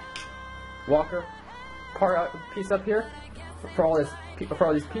Walker piece up here for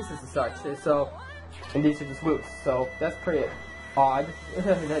all these pieces and such. And these are just loose. So that's pretty odd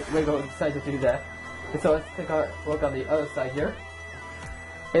that Lego decided to do that. And so let's take a look on the other side here.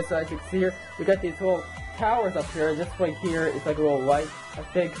 And so as you can see here, we got these little towers up here. This one here is like a little light, I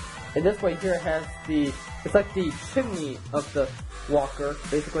think. And this one here has it's like the chimney of the Walker.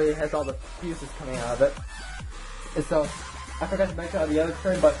 Basically, it has all the fuses coming out of it. And so, I forgot to mention on the other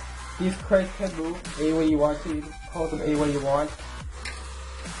turn, but these crates can move any way you want to. You can hold them any way you want.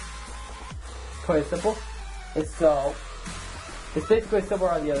 Quite simple. And so, it's basically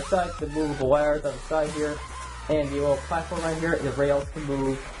similar on the other side. The movable ladders on the side here, and the little platform right here, the rails can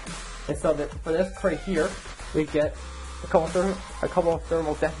move. And so, for this crate here, we get a couple of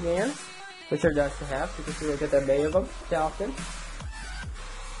thermal detonators, which are nice to have because we don't get that many of them that often.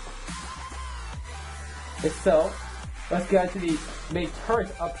 And so, let's get on to the main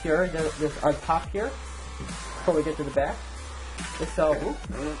turret up here, that's on top here, before we get to the back. And so,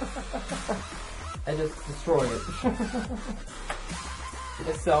 I just destroyed it.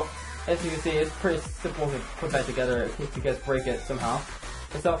 And so, as you can see, it's pretty simple to put that together in case you guys break it somehow.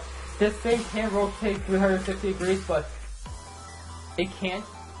 And so, this thing can rotate 360 degrees, but it can't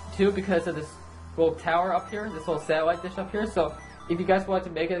too because of this little tower up here, this little satellite dish up here. So if you guys want to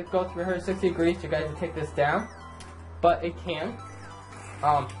make it go 360 degrees, you guys can take this down. But it can.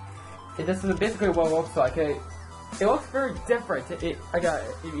 This is basically what it looks like. It looks very different. If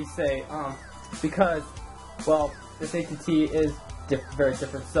you say, because well, this ATT is very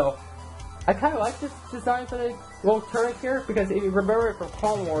different. So I kind of like this design for the little turret here because if you remember it from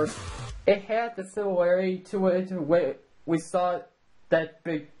Clone Wars, it had the similarity to it the way we saw that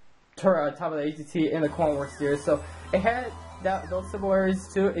big turret on top of the ATT in the Clone Wars series. So it had those similarities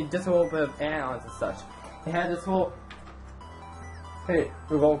to it, just a little bit of add-ons and such. It had this whole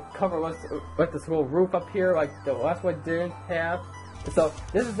cover with this little roof up here, like the last one didn't have. So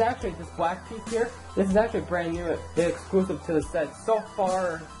this is actually this black piece here. This is actually brand new, exclusive to the set so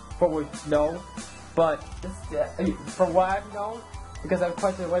far, from what we know. But this, from what I've known, because I've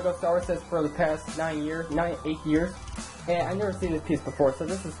collected Lego Star Wars sets for the past 8 years, and I've never seen this piece before, so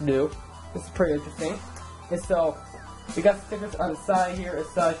this is new. This is pretty interesting. And so, we got stickers on the side here as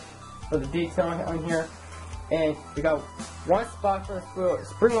such, for the detailing on here. And we got one spot for the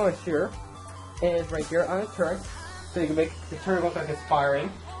spring launch here, and it's right here on the turret, so you can make the turret look like it's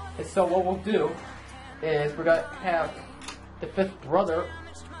firing. And so what we'll do is we're gonna have the fifth brother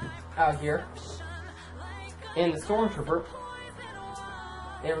out here and the stormtrooper,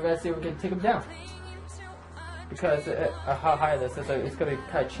 and we're gonna see if we can take him down. Because how high this is, it's gonna be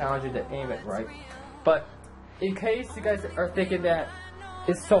kind of challenging to aim it right. But in case you guys are thinking that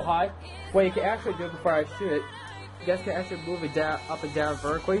it's so high, what you can actually do before I shoot it, you guys can actually move it down, up and down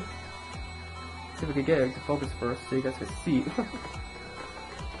vertically. See if we can get it to focus first, so you guys can see.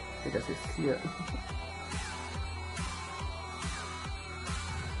 You guys can see it.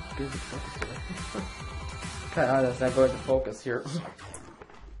 Get it to focus here. Kind of that's not going to focus here.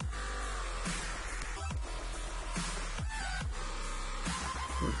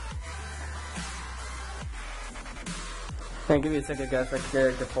 Hey, give me a second, guys. I can get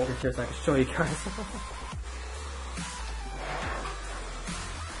it to focus here so I can show you guys.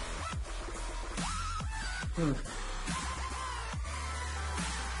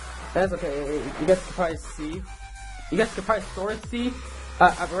 That's okay. You guys can probably see. You guys can probably sort of see.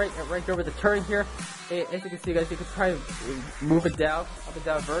 Right over the turn here. As you can see, guys, you can probably move it down, up and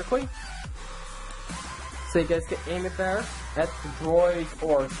down vertically, so you guys can aim it better at the droids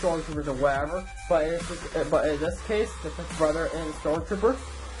or stormtroopers or whatever. But in this case, the fifth brother and the stormtrooper.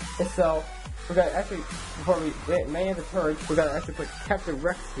 And so we're gonna actually, before we man the turret, we're gonna actually put Captain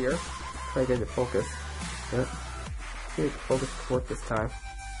Rex here. Try to get it to focus. Yep. Get it to focus to work this time.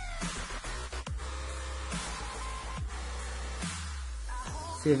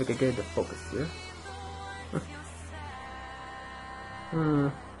 See if we can get it to focus here.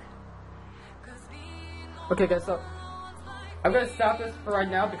 Okay, guys, so I'm gonna stop this for right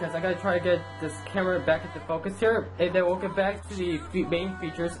now because I gotta try to get this camera back into focus here, and then we'll get back to the main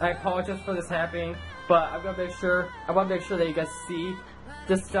features. I apologize for this happening, but I want to make sure that you guys see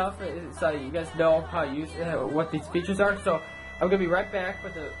this stuff, so you guys know how to use what these features are. So I'm gonna be right back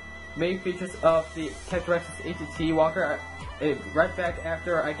with the main features of the Captain Rex's AT-T Walker. Right back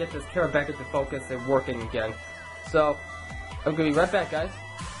after I get this camera back into focus and working again. So I'm gonna be right back, guys.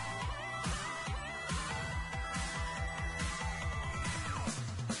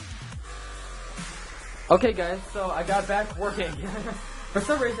 Okay, guys, so I got back working again. For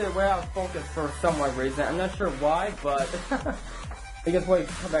some reason it went out of focus for some odd reason. I'm not sure why, but I guess we'll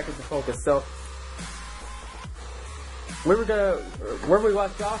come back into focus. So where we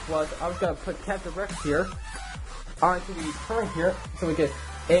left off was I was gonna put Captain Rex here onto the turret here, so we could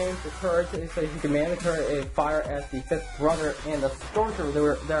aim the turret, so you can man the turret and fire at the fifth brother and the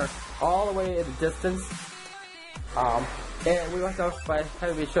stormtrooper. They're all the way in the distance. And we left off by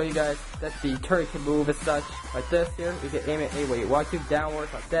having me show you guys that the turret can move as such, like this here. You can aim it any way you want to,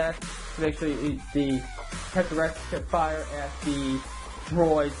 downwards like that, to make sure the Captain Rex can fire at the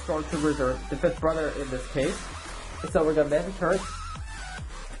droid, stormtroopers, or the fifth brother in this case. And so we're gonna man the turret.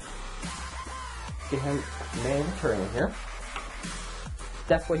 Get him man the turret in here.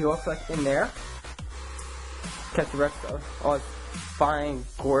 That's what he looks like in there. Captain Rex, all his fine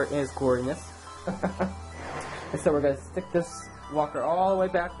in his goriness. And so we're going to stick this walker all the way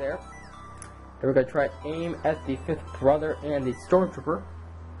back there. And we're going to try to aim at the fifth brother and the stormtrooper.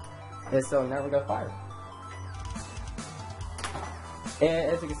 And so now we're going to fire. And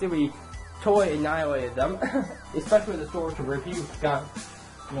as you can see, we totally annihilated them. Especially the stormtrooper, he got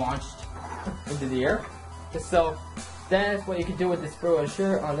launched into the air. And so that's what you can do with this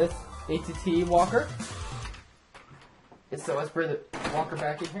brochure on this AT-T walker. And so let's bring the walker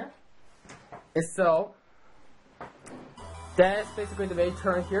back in here. And so that's basically the main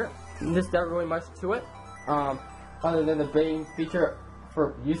turret here. There's not really much to it, other than the main feature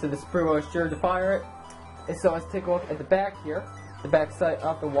for use of the sprue brochure to fire it. And so let's take a look at the back here, the back side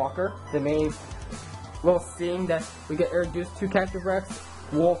of the walker, the main little scene that we get introduced to Captain Rex,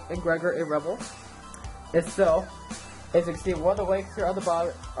 Wolffe, and Gregor in Rebel. And so, as you can see, one of the legs here on the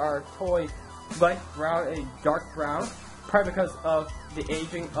bottom are totally light brown and dark brown, probably because of the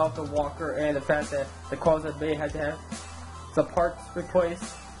aging of the walker and the fact that the clothes that they had to have some parts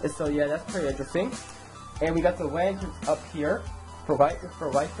replaced. And so yeah, that's pretty interesting. And we got the lanterns up here for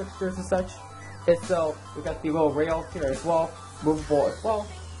light fixtures and such. And so we got the little rails here as well, movable as well.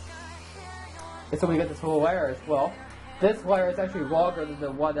 And so we got this little wire as well. This wire is actually longer than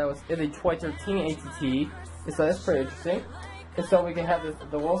the one that was in the 2013 AT-T. And so that's pretty interesting. And so we can have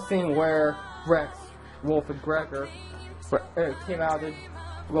the little scene where Rex, Wolffe, and Gregor came out of the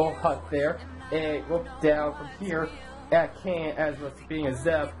little hut there and looked down from here at Kane as was being a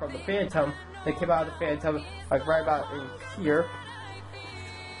Zeb from the Phantom. They came out of the Phantom like right about in here.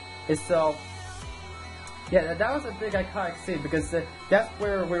 And so yeah, that was a big iconic scene because that's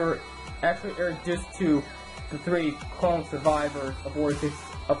where we were actually introduced to the three clone survivors aboard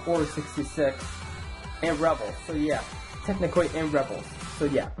of Order 66 and Rebels. So yeah, technically in Rebels. So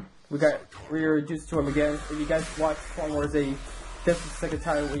yeah, we got introduced to him again. If you guys watch Clone Wars, this is the second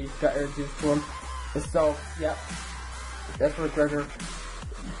time we got introduced to him. And so yeah, that's for Gregor.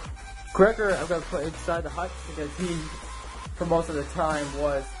 Gregor, I'm gonna put inside the hut because he, for most of the time,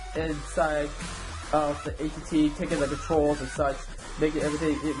 was inside of the ATT, taking the controls and such, making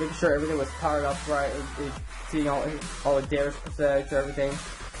sure everything was powered up right, and seeing all the damage percentage, everything,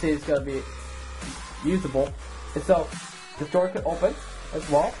 see it's gonna be usable. And so the door can open as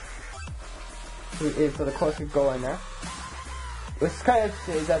well, so the clothes can go in there. What's kind of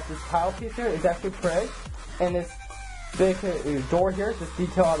interesting is that this tile piece here is actually preg, and this big door here, this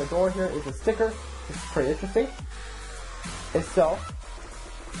detail on the door here is a sticker, which is pretty interesting. And so,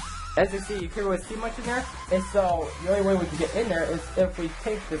 as you see, you can't really see much in there, and so the only way we can get in there is if we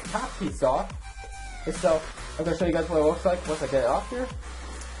take this top piece off. And so, I'm going to show you guys what it looks like once I get it off here.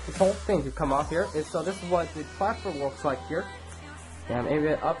 This whole thing can come off here, and so this is what the platform looks like here. And I'm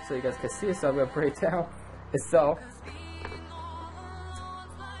aiming it up so you guys can see it, so I'm going to break it down. And so,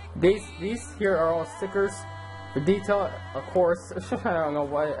 these here are all stickers. The detail, of course, I don't know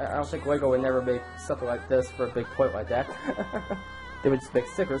why, I don't think Lego would never make something like this for a big point like that. They would just make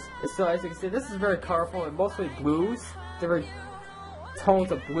stickers. So as you can see, this is very colorful, and mostly blues, different tones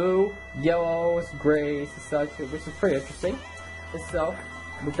of blue, yellows, grays, and such, which is pretty interesting. And so,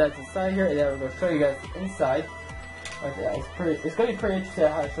 with that inside here, and then I'm going to show you guys the inside. Like that. It's going to be pretty interesting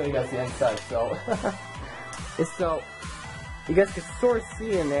how to show you guys the inside, so. And so, you guys can sort of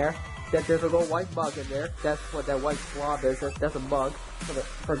see in there that there's a little white bug in there. That's what that white blob is. That's a bug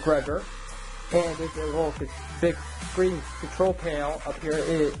for Gregor. And there's a little big screen control panel up here.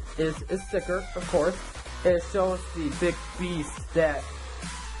 It is a sticker, of course. And it shows the big beast that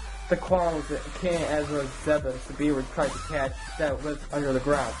the clones that King Ezra Zebus, the beaver, tried to catch that lives under the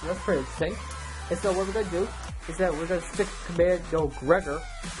ground. So that's pretty interesting. And so what we're going to do is that we're going to stick Commando Gregor,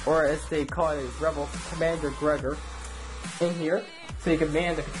 or as they call it, Rebels, Commander Gregor, in here, so you can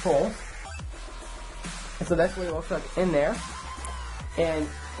man the controls. And so that's what it looks like in there. And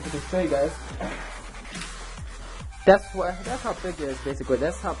if I can show you guys, that's how big it is basically.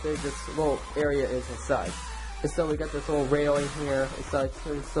 That's how big this little area is inside. And so we got this little railing here inside,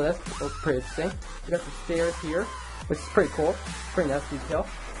 so that's pretty interesting. We got the stairs here, which is pretty cool, pretty nice detail.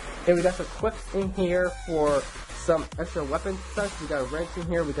 And we got some clips in here for some extra weapons stuff. We got a wrench in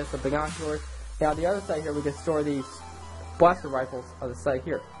here, we got some binoculars. And on the other side here, we can store these blaster rifles on the side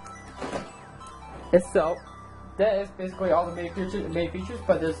here. And so, that is basically all the main features,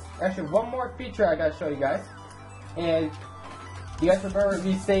 but there's actually one more feature I gotta show you guys. And you guys remember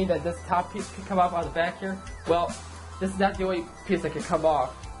me saying that this top piece can come off on the back here? Well, this is not the only piece that can come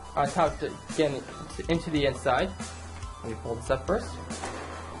off on top to get into the inside. Let me pull this up first.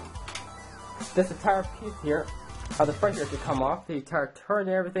 This entire piece here, on the front here, can come off. The entire turret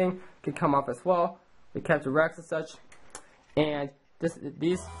and everything can come off as well. The capture racks and such. And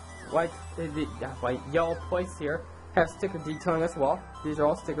these white yellow plates here have sticker detailing as well. These are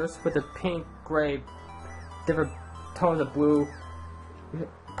all stickers with the pink, gray, different tones of blue,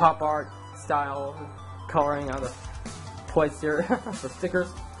 pop art style coloring on the plates here for stickers.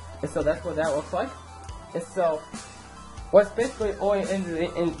 And so that's what that looks like. And so what's basically only in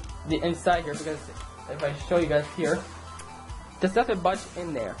the inside here, because if I show you guys here, there's nothing much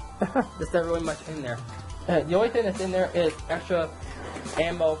in there. There's not really much in there. The only thing that's in there is extra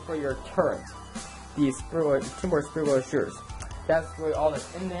ammo for your turret. These timber springboard shooters. That's really all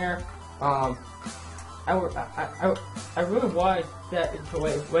that's in there. I really wanted that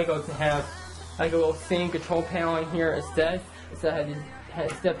Lego to have like a little same control panel in here instead of having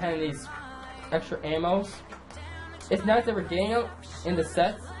these extra ammos. It's nice that we're getting them in the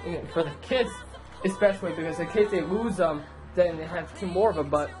sets for the kids, especially because in case they lose them, then they have two more of them.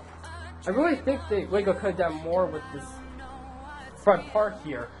 But I really think that Lego could have done more with this front part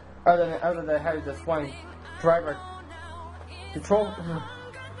here, other than having this one driver control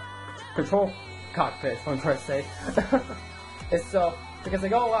cockpit. That's what I'm trying to say. And so, because I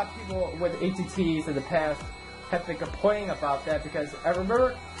know a lot of people with ATTs in the past have been complaining about that, because I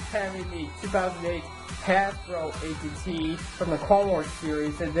remember having the 2008 Hasbro ATT from the Clone Wars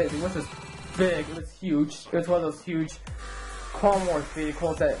series, and it was just big, it was huge. It was one of those huge Clone Wars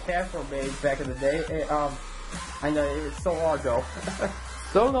vehicles that Hasbro made back in the day. And, I know, it was so long ago.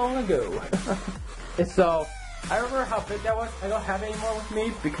 So long ago. And so, I remember how big that was. I don't have it anymore with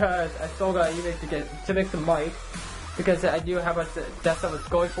me because I still got eBay to make some money, because I do have that stuff that's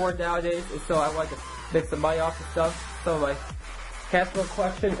going for nowadays, and so I want to make some money off the stuff. So my Hasbro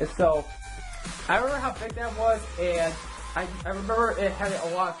collection, and so I remember how big that was, and I remember it had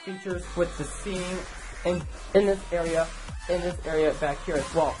a lot of features with the scene in this area back here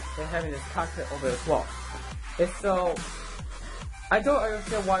as well, and having this cockpit over as well. And so, I don't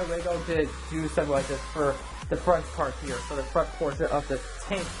understand why Lego did do something like this for the front part here, for the front portion of the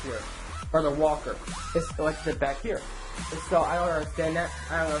tank here, or the walker. It's like the back here. And so I don't understand that.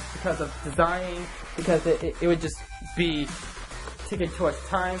 I don't know if it's because of design, because it would just be taking too much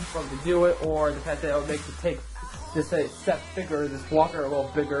time for them to do it, or the fact that it would make you take this step bigger, this walker a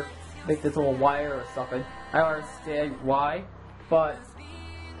little bigger, make this a little wider or something. I don't understand why, but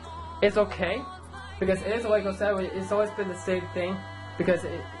it's okay, because it is a Lego set. It's always been the same thing, because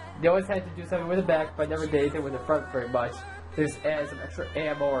they always had to do something with the back, but never did anything with the front very much. They just added some extra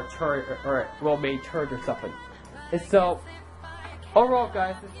ammo or turret, or a well-made turret or something. And so, overall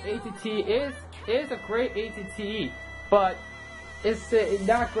guys, this ATT is a great ATT, but it's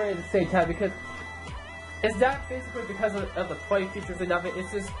not great at the same time, because it's not basically because of the play features and nothing.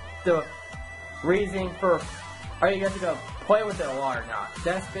 It's just the reason for, are you guys gonna play with it a lot or not?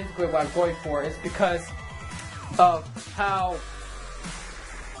 That's basically what I'm going for. It's because of how.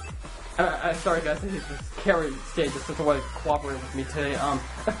 Sorry guys, this is just Carrie stage. This doesn't want to cooperate with me today.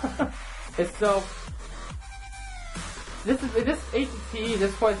 And so this ATT.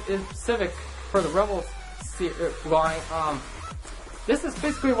 This one is specific for the Rebels line. This is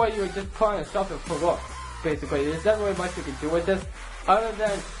basically what you would just put on yourself for looks. Basically, there's not really much you can do with this, other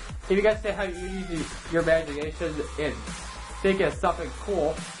than if you guys say how you use your imagination and think of something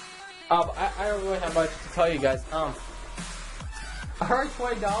cool. I don't really have much to tell you guys. $120.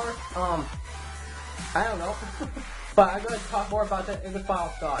 I don't know, but I'm gonna talk more about that in the final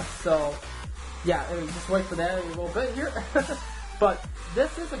thoughts. So, yeah, just wait for that in a little bit here. But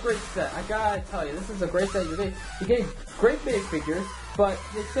this is a great set. I gotta tell you, this is a great set. You get great minifigures, but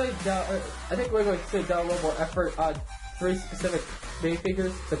they should. I think we're going to have done a little more effort on 3 specific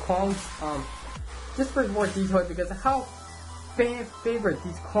minifigures, the clones. Just for more detail, because of how fan favorite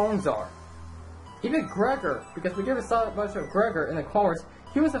these clones are. Even Gregor, because we never saw a bunch of Gregor in the Clone Wars,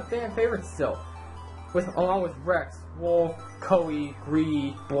 he was a fan favorite still, along with Rex, Wolffe, Koei,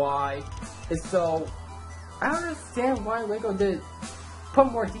 Greedy, Bly, and so. I don't understand why Lego did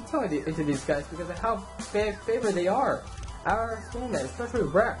put more detail into these guys, because of how fan favorite they are. I don't understand that, especially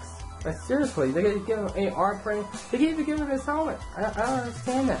Rex. Like, seriously, they didn't give him any arm training. They didn't even give him his helmet. I don't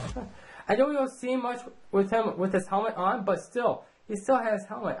understand that. I know we don't see much with him with his helmet on, but still, he still has his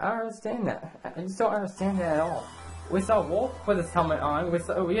helmet. I don't understand that. I just don't understand that at all. We saw Wolffe with his helmet on. We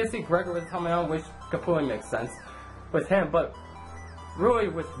didn't see Gregor with his helmet on, which completely makes sense with him. But really,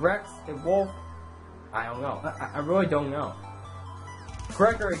 with Rex and Wolffe, I don't know. I really don't know.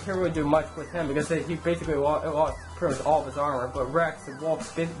 Gregor can't really do much with him, because he basically lost pretty much all of his armor. But Rex and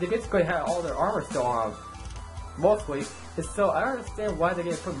Wolffe, they basically had all their armor still on, mostly. And so I don't understand why they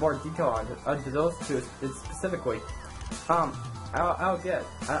didn't put more detail onto those two specifically. I'll get it.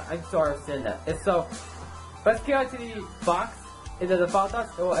 I just don't understand that. And so let's get on to the box, into the final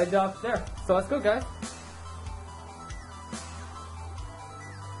thoughts, and we'll end up there. So let's go, guys.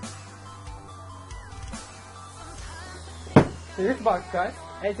 So here's the box, guys.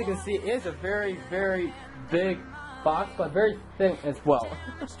 As you can see, it is a very, very big box, but very thin as well.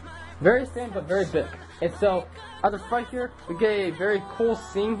 Very thin, but very big. And so, on the front here, we get a very cool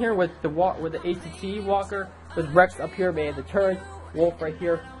scene here with the ATT walker, with Rex up here being the turret, Wolffe right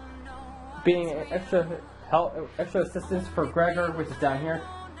here being an extra assistance for Gregor, which is down here.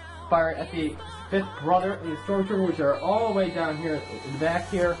 Fire at the 5th brother and the Stormtrooper, which are all the way down here in the back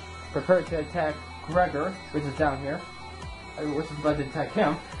here, prepared to attack Gregor, which is down here. Which is about to attack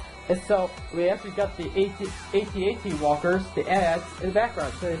him. And so we actually got the AT-AT walkers, the ads, in the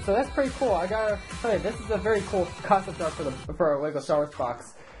background. So that's pretty cool. I gotta tell you, this is a very cool concept art for our Lego Star Wars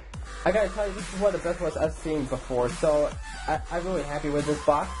box. I gotta tell you, this is one of the best ones I've seen before. So I'm really happy with this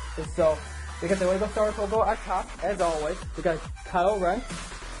box. And so we got the Lego Star Wars logo on top, as always. We got Kylo Ren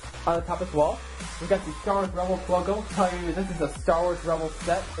on the top as well. We got the Star Wars Rebels logo, telling you this is a Star Wars Rebels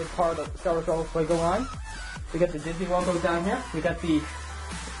set. It's part of the Star Wars Rebels Lego line. We got the Disney logo down here. We got the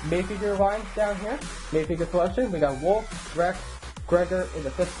minifigure line down here. Minifigure selection. We got Wolffe, Rex, Gregor, and the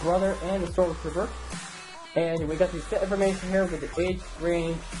 5th brother, and the Stormtrooper. And we got the set information here with the age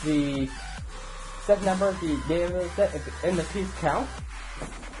range, the set number, the name of the set, and the piece count.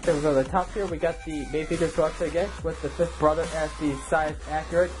 Then we go to the top here. We got the minifigure selection again with the 5th brother as the size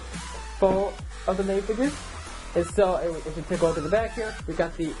accurate photo of the minifigures. And so, if you take a look at the back here, we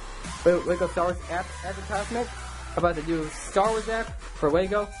got the Lego Star Wars app advertisement about the new Star Wars app for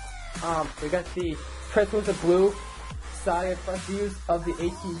Lego. We got the translucent blue side front views of the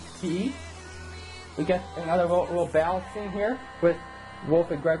ATT. We get another little battle scene here with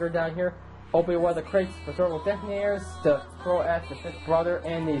Wolffe and Gregor down here, opening one of the crates for thermal detonators to throw at the fifth brother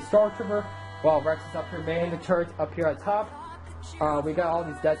and the stormtrooper, while Rex is up here manning the turret up here on top. We got all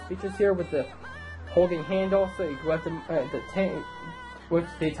these death features here with the holding handle, so you can lift the tank with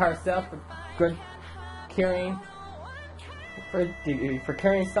the entire stuff for good carrying, for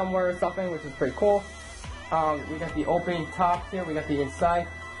carrying somewhere or something, which is pretty cool. We got the opening top here. We got the inside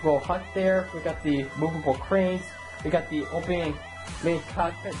little hut there. We got the movable cranes. We got the opening main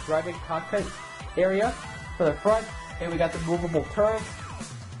cockpit, driving cockpit area for the front, and we got the movable turret.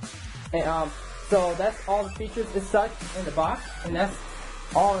 And so that's all the features as such in the box, and that's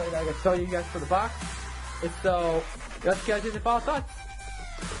all that I can show you guys for the box. And so let's get into the final thoughts.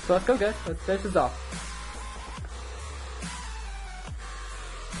 So let's go, guys. Let's finish this off.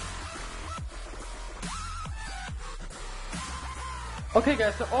 Okay,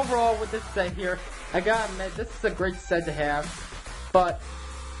 guys. So overall, with this set here, I gotta admit this is a great set to have, but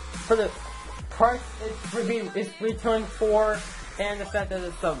for the price it's retailing for, and the fact that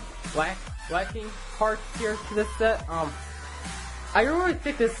there's some lacking parts here to this set, I really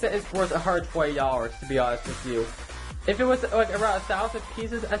think this set is worth $120, to be honest with you. If it was like around 1,000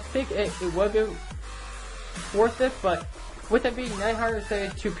 pieces, I think it would be worth it, but with it being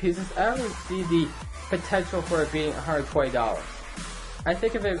 972 pieces, I don't really see the potential for it being $120. I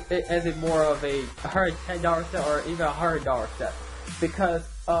think of it as more of a $110 set or even a $100 set because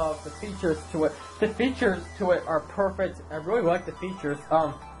of the features to it. The features to it are perfect. I really like the features.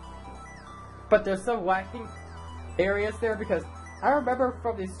 But there's some lacking areas there because I remember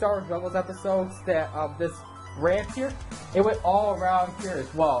from the Star Wars Rebels episodes that this ramp here, it went all around here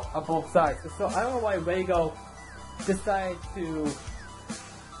as well on both sides. So I don't know why Lego decided to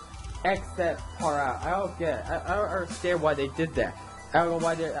X that part out. I don't get it. I don't understand why they did that. I don't know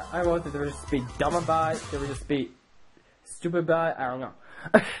why I don't know if they were just being dumb about it, they were just being stupid about it, I don't know.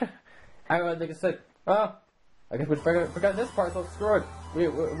 I don't know, they just said, well, I guess we forgot this part, so screw it. We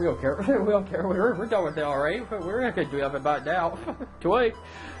don't care. We don't care. We're done with it already. We're not gonna do nothing about it now. Too late.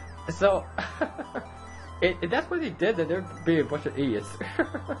 So, that's what they did, that they're being a bunch of idiots.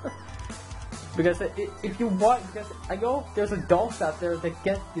 Because if you want, because I know there's adults out there that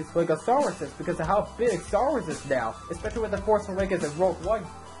get these Lego Star Wars sets because of how big Star Wars is now, especially with the Force Awakens and Rogue One,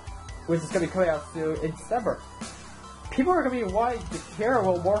 which is going to be coming out soon in December. People are going to be wanting to care a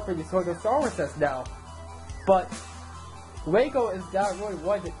little more for these Lego Star Wars sets now, but Lego is not really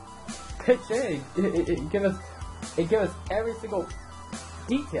wanting to pitch in and give us every single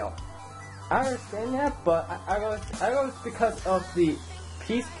detail. I understand that, but I know it's because of the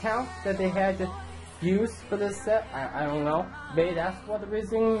piece count that they had to use for this set. I don't know. Maybe that's what the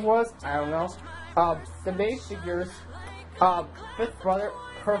reasoning was. I don't know. The main figures, fifth brother,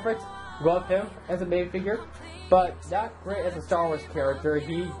 perfect. Love him as a main figure, but not great as a Star Wars character.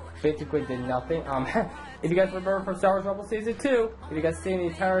 He basically did nothing. If you guys remember from Star Wars Rebels Season 2, if you guys seen the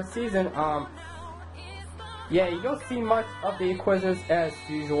entire season, yeah, you don't see much of the Inquisitors as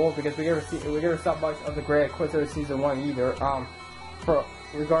usual because we never saw much of the Great Inquisitor Season 1 either. For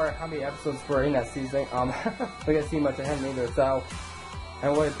regarding how many episodes were in that season, we didn't see much of him either, so I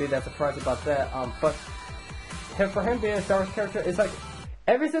wouldn't be that surprised about that. But for him being a Star Wars character, it's like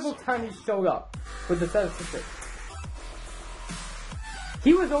every single time he showed up with the Seven Sisters,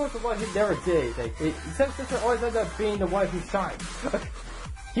 he was always the one who never did anything. The Seven Sisters always ended up being the one who shined.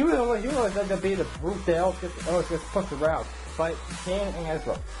 He always ended up being the brute that always gets pushed around by King and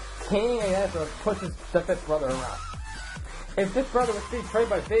Ezra. King and Ezra pushes the fifth brother around. And fifth brother was being trained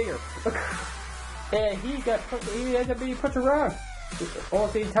by Vader. And he ended up being pushed around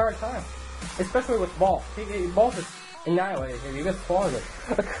almost the entire time. Especially with Maul. Maul just annihilated him. He just slaughtered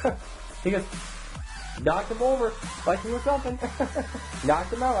him. He just knocked him over like he was nothing.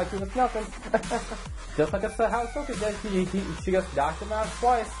 Knocked him out like he was nothing. Just like how Ahsoka did. She just knocked him out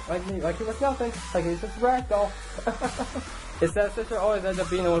twice like he was nothing. Like he was just a ragdoll. His sister always ends up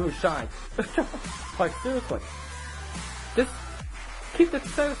being the one who shines. Like seriously. Just keep the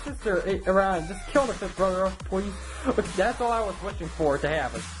Seven Sister around. Just kill the fifth brother, please. That's all I was wishing for to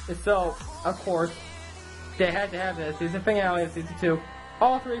happen. And so, of course, they had to have that season finale of Season 2.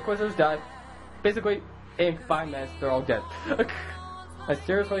 All three Inquisitors died. Basically, in 5 minutes, they're all dead. Like,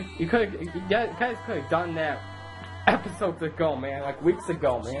 seriously? You guys could have done that episodes ago, man. Like, weeks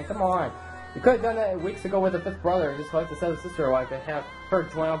ago, man. Come on. You could have done that weeks ago with the fifth brother and just let the Seventh Sister alive and have her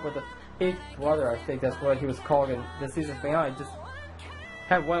join up with the eighth brother. I think that's what he was called in the season finale. Just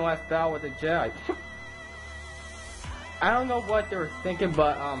have one last battle with the Jedi. I don't know what they were thinking,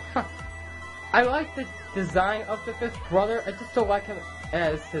 but I like the design of the fifth brother. I just don't like him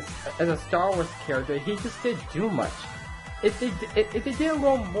as a Star Wars character, he just didn't do much. If they did a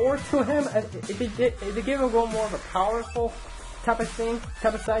little more to him, if they gave him a little more of a powerful type of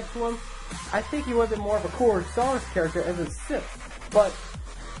side to him, I think he would have been more of a cooler Star Wars character as a Sith. But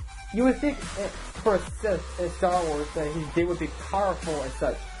you would think for a Sith in Star Wars that they would be powerful and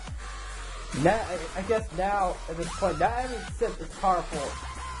such. Now, I guess now at this point, not every Sith is powerful,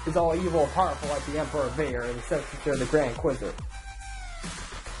 is all evil and powerful like the Emperor Vader and the Seventh Sister, the Grand Inquisitor.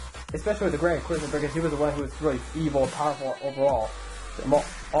 Especially with the Grand Inquisitor, because he was the one who was really evil and powerful overall.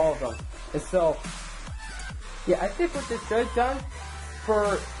 All of them. And so, yeah, I think what they should have done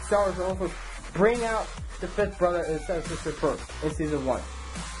for Star Wars Rebels was bring out the fifth brother and the Seventh Sister first in Season 1.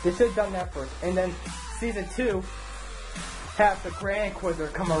 They should have done that first. And then Season 2, have the Grand Inquisitor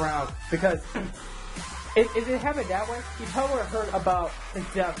come around. Because if it happened that way, he probably would have heard about the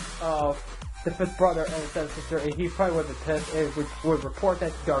death of the fifth brother and the seventh sister, and he probably would have been pissed and would report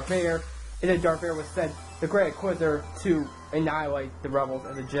that to Darth Vader, and then Darth Vader would send the Grand Inquisitor to annihilate the rebels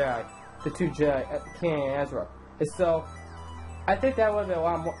and the Jedi, the two Jedi, King and Ezra. And so, I think that would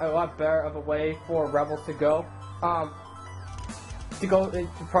have been a lot better of a way for rebels to go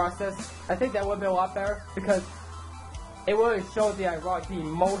into process. I think that would have been a lot better, because it would have showed the ironic, the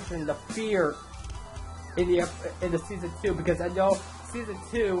emotion, the fear in the Season 2, because I know Season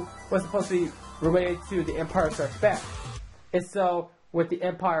 2 was supposed to be related to the Empire Strikes Back. And so, with the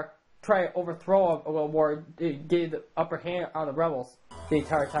Empire trying to overthrow them a little more, it gave the upper hand on the rebels the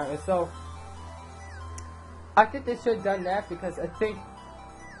entire time. And so, I think they should have done that, because I think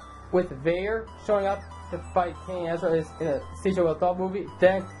with Vader showing up to fight King Ezra in a Siege of Lothal movie,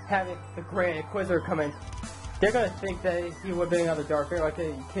 then having the Grand Inquisitor come in, they're going to think that he would be another Darth Vader,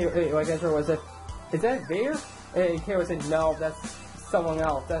 like Ezra was. Is that Vader? And King was saying, no, that's someone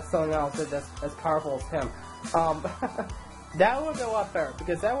else. That's someone else that's as powerful as him. That would have been a lot better,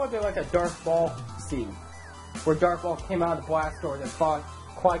 because that would have been like a Darth Maul scene, where Darth Maul came out of the blast doors and fought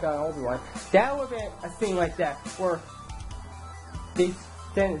Qui-Gon and Obi-Wan. That would have been a scene like that, where they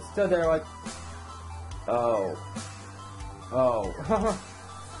then stood there like, oh,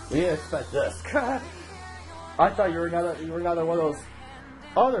 we didn't expect this. I thought you were another one of those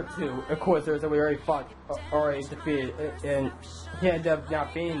other two Inquisitors that we already defeated, and he ended up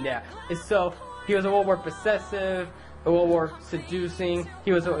not being that. And so he was a little more possessive, a little more seducing.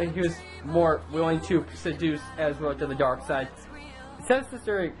 He was more willing to seduce Ezra to the dark side. Seventh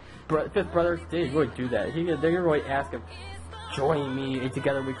Sister, fifth brothers didn't really do that. They didn't really ask him, join me, and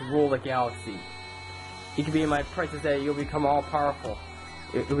together we can rule the galaxy. You can be my princess, that you'll become all powerful.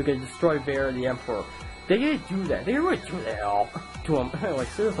 We can destroy Vader the Emperor. They didn't do that. They didn't really do that at all to him. Like,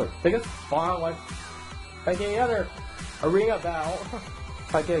 seriously. They just spawn like any other arena battle.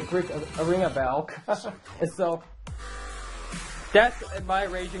 Like a Greek arena battle. And so, that's my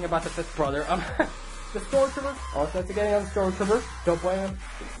raging about the fifth brother. The Stormtroopers, also that's again on the Stormtroopers. Don't blame him.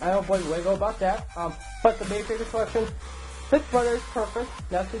 I don't blame Lego about that. But the main figure selection, fifth brother is perfect.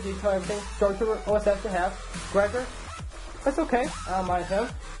 That's the detail, everything. Stormtrooper, always has to have. Gregor, that's okay. I don't mind him.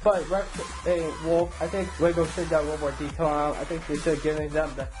 But Rex and Wolffe, I think Lego should have done a little more detail on them. I think they should have given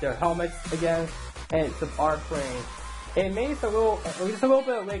them their helmets again and some arm frame. And maybe just a little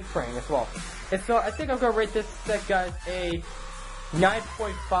bit of leg frame as well. And so I think I'm going to rate this set, guys, a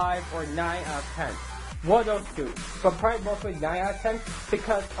 9.5 or 9 out of 10. One of those two. But probably mostly 9 out of 10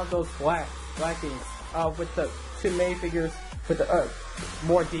 because of those lackings with the two main figures with the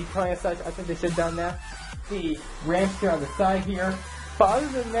more detailing and such. I think they should have done that. The ramps here on the side here. But other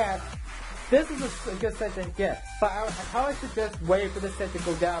than that, this is a good set to get. But I probably suggest waiting for this set to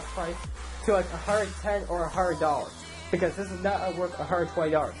go down in price to like $110 or $100. Because this is not worth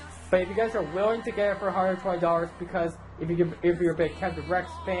 $120. But if you guys are willing to get it for $120, because if you're a big Captain Rex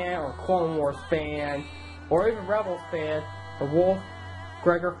fan, or Clone Wars fan, or even Rebels fan, a Wolffe,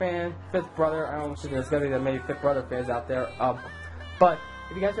 Gregor fan, fifth brother, I don't think there's gonna be that many fifth brother fans out there. But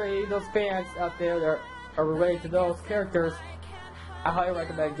if you guys are any of those fans out there that are related to those characters, I highly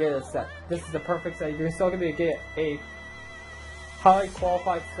recommend getting this set. This is the perfect set. You're still gonna get a highly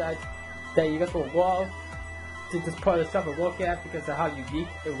qualified set that you guys will love to just put a stuff and look at because of how unique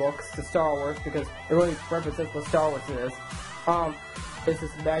it looks to Star Wars, because it really represents what Star Wars is. It's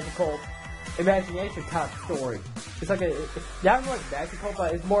this magical imagination type story. It's like it's not really magical,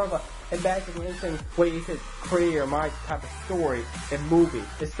 but it's more of a imagination way you could create your mind type of story and movie.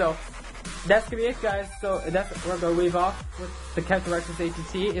 And so that's gonna be it, guys. So that's we're gonna leave off with the Captain Rex's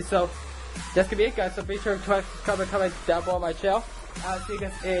ATT. And so that's gonna be it, guys. So be sure to comment down below on my channel. I'll see you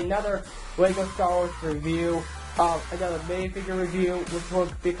guys in another Lego Star Wars review another minifigure review, which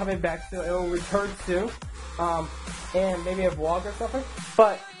will be coming back soon. It will return soon, and maybe a vlog or something.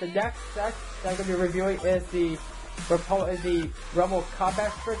 But the next set that I'm going to be reviewing is the Rebel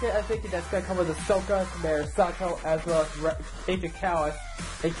Combat Frigate. I think that's going to come with Ahsoka, Commander Sato, as well as Agent Callus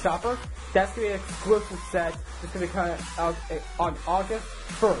and Chopper. That's going to be an exclusive set. It's going to be coming out on August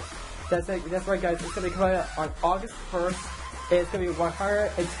 1st. That's right, guys. It's going to be coming out on August 1st. And it's going to be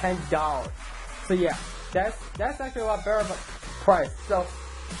 $110. So yeah, that's actually a lot better of a price. So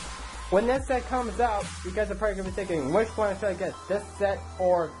when that set comes out, you guys are probably going to be thinking, which one should I get? This set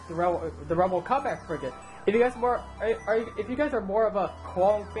or the Rebel Combat Frigate? If you guys are more of a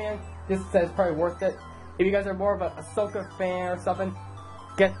Clone fan, this set is probably worth it. If you guys are more of a Ahsoka fan or something,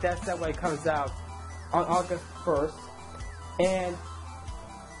 get that set when it comes out on August 1st. And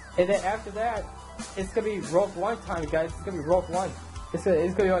then after that, it's gonna be Rogue One time, guys. It's gonna be Rogue One. It's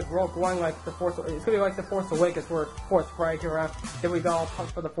gonna be like Rogue One, like the Force. It's gonna be like the Force Awakens, where Force Fry came around. Then we got all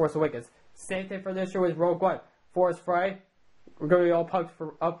pumped for the Force Awakens. Same thing for this year with Rogue One. Force Fry, we're gonna be all pumped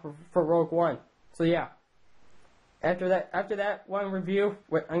for Rogue One. So yeah. After that one review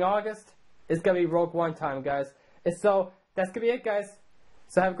in August, it's gonna be Rogue One time, guys. And so that's gonna be it, guys.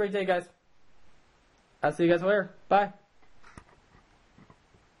 So have a great day, guys. I'll see you guys later. Bye.